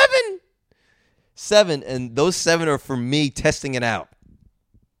 7! 7. And those 7 are for me testing it out.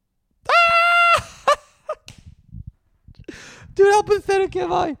 Dude, how pathetic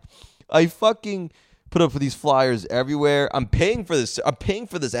am I? I fucking put up for these flyers everywhere. I'm paying for this. I'm paying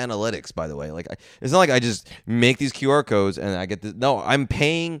for this analytics, by the way. Like, it's not like I just make these QR codes and I get this. No, I'm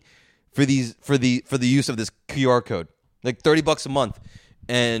paying for these for the use of this QR code, like $30 a month,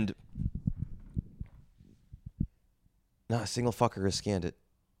 and not a single fucker has scanned it.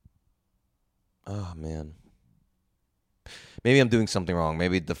 Oh man, maybe I'm doing something wrong.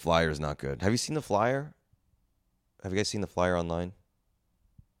 Maybe the flyer is not good. Have you seen the flyer? Have you guys seen the flyer online?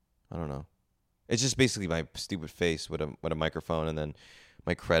 I don't know. It's just basically my stupid face with a microphone and then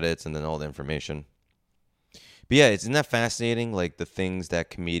my credits and then all the information. But yeah, isn't that fascinating? Like the things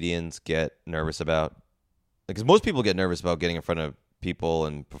that comedians get nervous about. Because most people get nervous about getting in front of people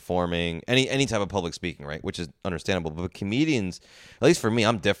and performing, any type of public speaking, right? Which is understandable. But comedians, at least for me,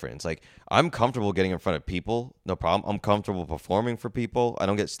 I'm different. It's like I'm comfortable getting in front of people, no problem. I'm comfortable performing for people. I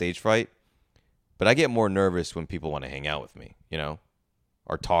don't get stage fright. But I get more nervous when people want to hang out with me, you know,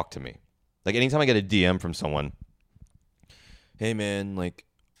 or talk to me. Like anytime I get a DM from someone, hey man, like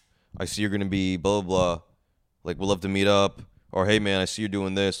I see you're gonna be blah blah blah, like we'll love to meet up, or hey man, I see you're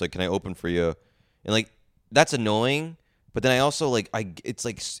doing this, like can I open for you? And like that's annoying. But then I also it's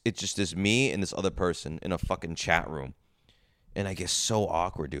just this me and this other person in a fucking chat room, and I get so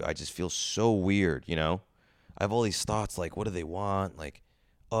awkward, dude. I just feel so weird, you know. I have all these thoughts like, what do they want, like.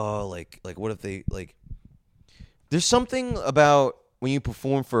 Oh, like what if they, like, there's something about when you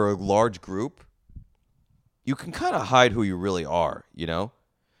perform for a large group, you can kind of hide who you really are, you know?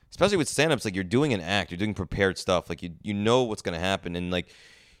 Especially with stand-ups, like, you're doing an act, you're doing prepared stuff, like, you know what's going to happen, and, like,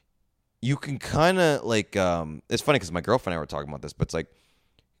 you can kind of, like, it's funny because my girlfriend and I were talking about this, but it's like,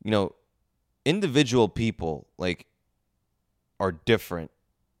 you know, individual people, like, are different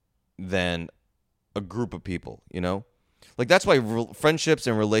than a group of people, you know? Like, that's why friendships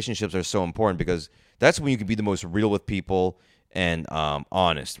and relationships are so important, because that's when you can be the most real with people and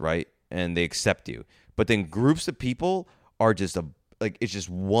honest, right? And they accept you. But then groups of people are just it's just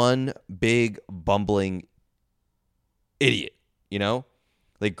one big bumbling idiot, you know?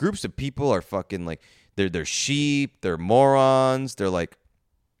 Like, groups of people are fucking, like, they're sheep, they're morons, they're like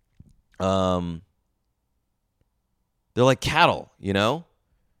cattle, you know?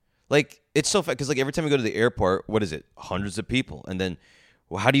 Like, it's so fun because, like, every time you go to the airport, what is it? Hundreds of people. And then,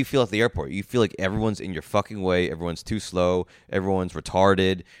 well, how do you feel at the airport? You feel like everyone's in your fucking way. Everyone's too slow. Everyone's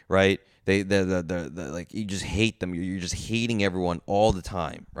retarded, right? They like, you just hate them. You're just hating everyone all the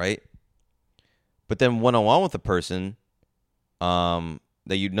time, right? But then one-on-one with a person that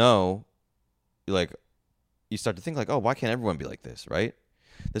you know, you're like, you start to think like, oh, why can't everyone be like this, right?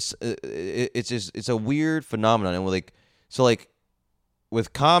 This it's a weird phenomenon. And we're like, so like,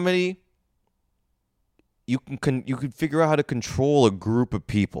 with comedy, you can figure out how to control a group of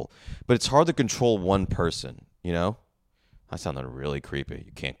people, but it's hard to control one person, you know? That sounded really creepy.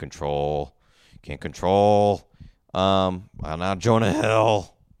 You can't control. I'm not Jonah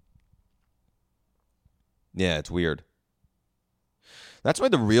Hill. Yeah, it's weird. That's why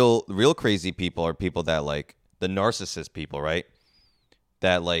the real crazy people are people that, like, the narcissist people, right?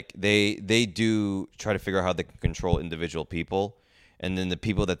 That, like, they do try to figure out how they can control individual people. And then the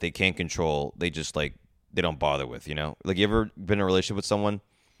people that they can't control, they just, like, they don't bother with, you know? Like, you ever been in a relationship with someone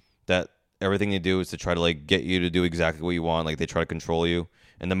that everything they do is to try to, like, get you to do exactly what you want? Like, they try to control you.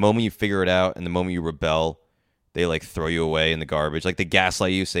 And the moment you figure it out and the moment you rebel, they, like, throw you away in the garbage. Like, they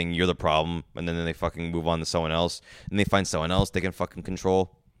gaslight you saying you're the problem. And then they fucking move on to someone else. And they find someone else they can fucking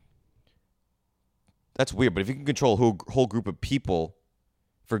control. That's weird. But if you can control a whole group of people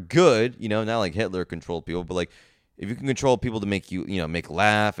for good, you know, not like Hitler controlled people, but, like, if you can control people to make you, you know, make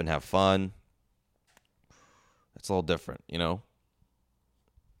laugh and have fun, that's all different, you know?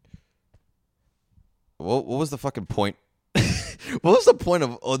 What was the fucking point? What was the point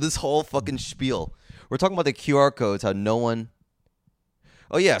of this whole fucking spiel? We're talking about the QR codes, how no one...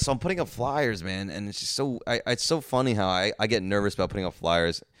 Oh, yeah, so I'm putting up flyers, man, and it's just so... it's so funny how I get nervous about putting up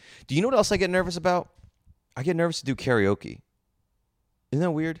flyers. Do you know what else I get nervous about? I get nervous to do karaoke. Isn't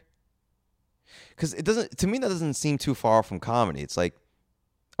that weird? Because to me, that doesn't seem too far from comedy. It's like,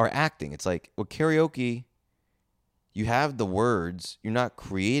 or acting. It's like, well, karaoke, you have the words. You're not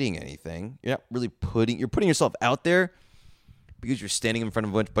creating anything. You're not really you're putting yourself out there. because you're standing in front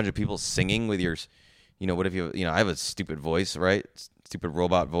of a bunch of people singing with your, what if I have a stupid voice, right? Stupid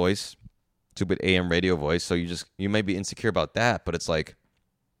robot voice, stupid AM radio voice. So you might be insecure about that, but it's like,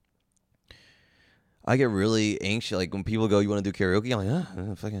 I get really anxious. Like when people go, you want to do karaoke? I'm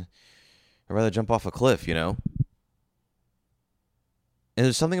like, fucking, I'd rather jump off a cliff, And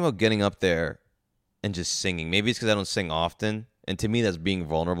there's something about getting up there and just singing. Maybe it's because I don't sing often. And to me, that's being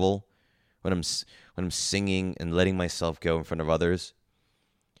vulnerable when I'm singing and letting myself go in front of others.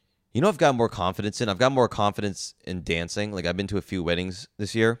 I've got more confidence in? I've got more confidence in dancing. Like, I've been to a few weddings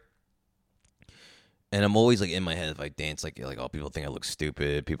this year. And I'm always, like, in my head, if I dance, like oh, people think I look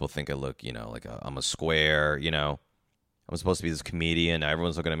stupid. People think I look, like I'm a square, I'm supposed to be this comedian.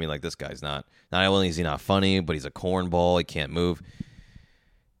 Everyone's looking at me like, this guy's not only is he not funny, but he's a cornball. He can't move.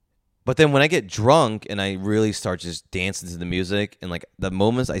 But then when I get drunk and I really start just dancing to the music, and, like, the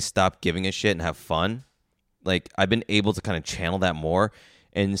moments I stop giving a shit and have fun, like, I've been able to kind of channel that more.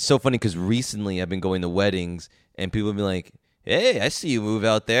 And it's so funny because recently I've been going to weddings and people have been like, hey, I see you move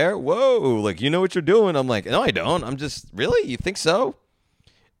out there. Whoa, like, you know what you're doing. I'm like, no, I don't. I'm just, really? You think so?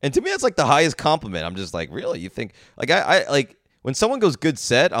 And to me, that's like the highest compliment. I'm just like, really? You think, like, I like, when someone goes good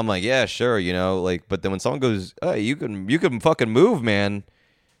set, I'm like, yeah, sure, like, but then when someone goes, hey, you can fucking move, man.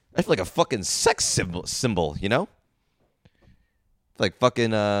 I feel like a fucking sex symbol, Like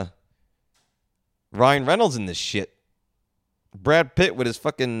fucking Ryan Reynolds in this shit. Brad Pitt with his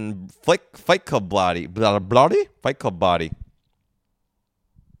fucking Fight Club body. Fight Club body.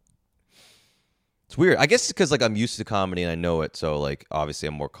 It's weird. I guess it's because, like, I'm used to comedy and I know it, so, like, obviously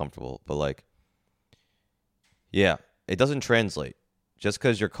I'm more comfortable. But, like, yeah, it doesn't translate. Just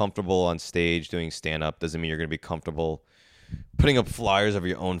because you're comfortable on stage doing stand-up doesn't mean you're going to be comfortable putting up flyers of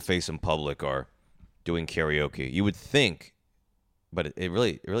your own face in public or doing karaoke. You would think, but it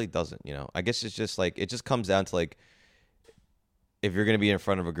really doesn't, I guess it's just, like, it just comes down to, like, if you're going to be in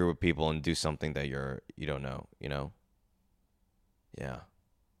front of a group of people and do something that you don't know, Yeah.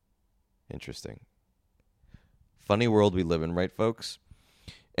 Interesting. Funny world we live in, right, folks?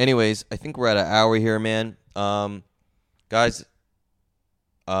 Anyways, I think we're at an hour here, man. Guys,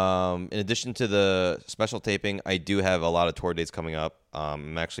 in addition to the special taping, I do have a lot of tour dates coming up.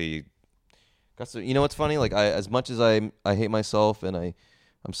 I'm actually what's funny? Like, as much as I hate myself and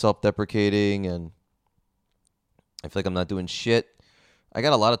I'm self-deprecating and I feel like I'm not doing shit, I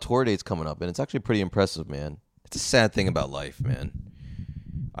got a lot of tour dates coming up, and it's actually pretty impressive, man. It's a sad thing about life, man.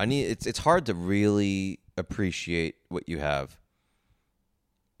 It's hard to really appreciate what you have.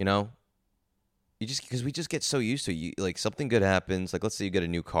 Because we just get so used to it. Like, something good happens. Like, let's say you get a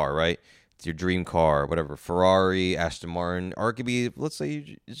new car, right? It's your dream car, whatever. Ferrari, Aston Martin, or it could be, let's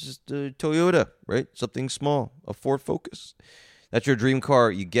say it's just a Toyota, right? Something small, a Ford Focus. That's your dream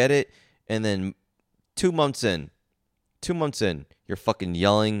car. You get it, and then 2 months in, you're fucking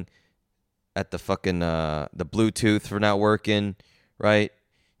yelling at the fucking the Bluetooth for not working, right?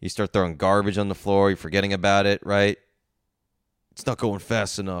 You start throwing garbage on the floor. You're forgetting about it, right? It's not going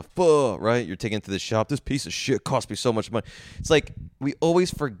fast enough, right? You're taking it to the shop. This piece of shit cost me so much money. It's like we always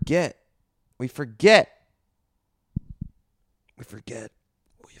forget. We forget. But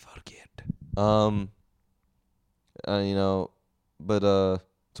so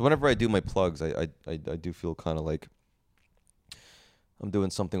whenever I do my plugs, I do feel kind of like I'm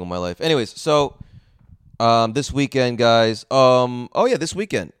doing something with my life. Anyways, so this weekend, guys. This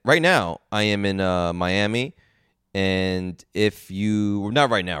weekend. Right now, I am in Miami, and not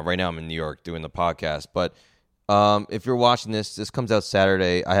right now. Right now, I'm in New York doing the podcast. But if you're watching this comes out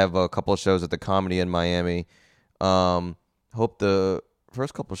Saturday. I have a couple of shows at the Comedy in Miami. Hope the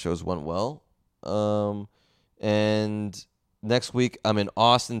first couple of shows went well. And next week, I'm in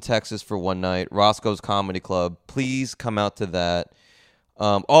Austin, Texas for one night. Roscoe's Comedy Club. Please come out to that.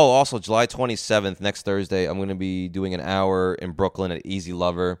 Also, July 27th, next Thursday, I'm going to be doing an hour in Brooklyn at Easy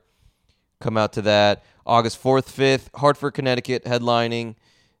Lover. Come out to that. August 4th, 5th, Hartford, Connecticut, headlining.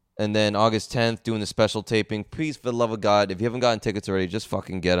 And then August 10th, doing the special taping. Please, for the love of God, if you haven't gotten tickets already, just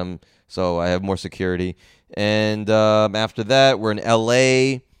fucking get them so I have more security. And after that, we're in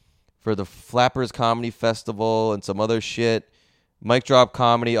L.A. for the Flappers Comedy Festival and some other shit. Mic Drop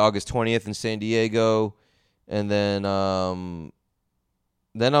Comedy, August 20th in San Diego. And then I'm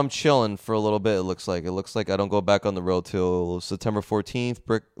chilling for a little bit, it looks like. It looks like I don't go back on the road till September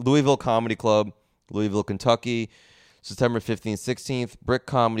 14th. Louisville Comedy Club, Louisville, Kentucky. September 15th, 16th, Brick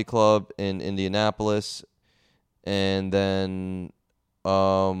Comedy Club in Indianapolis. And then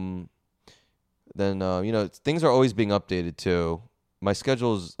things are always being updated, too. My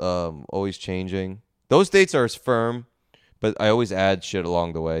schedule's always changing. Those dates are firm, but I always add shit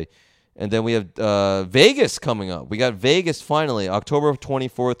along the way. And then we have Vegas coming up. We got Vegas finally, October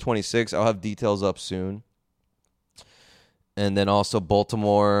 24th, 26th. I'll have details up soon. And then also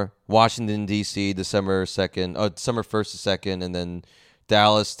Baltimore, Washington, D.C., December 1st to 2nd. And then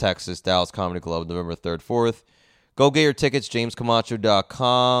Dallas, Texas, Dallas Comedy Club, November 3rd, 4th. Go get your tickets,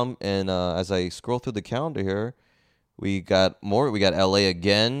 jamescamacho.com. And as I scroll through the calendar here, we got more. We got L.A.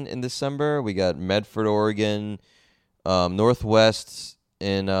 again in December. We got Medford, Oregon, Northwest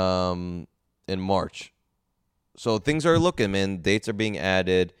in March. So things are looking, man. Dates are being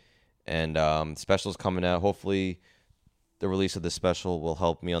added, and specials coming out. Hopefully the release of the special will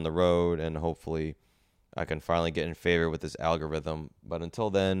help me on the road, and hopefully I can finally get in favor with this algorithm. But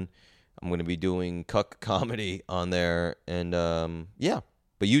until then, I'm going to be doing cuck comedy on there. And yeah,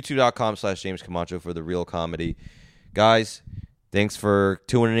 but youtube.com/James Camacho for the real comedy. Guys, thanks for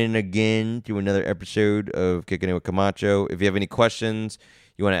tuning in again to another episode of Kicking It with Camacho. If you have any questions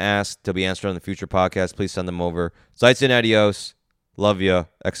you want to ask to be answered on the future podcast, please send them over. Sights and adios. Love ya.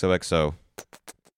 XOXO.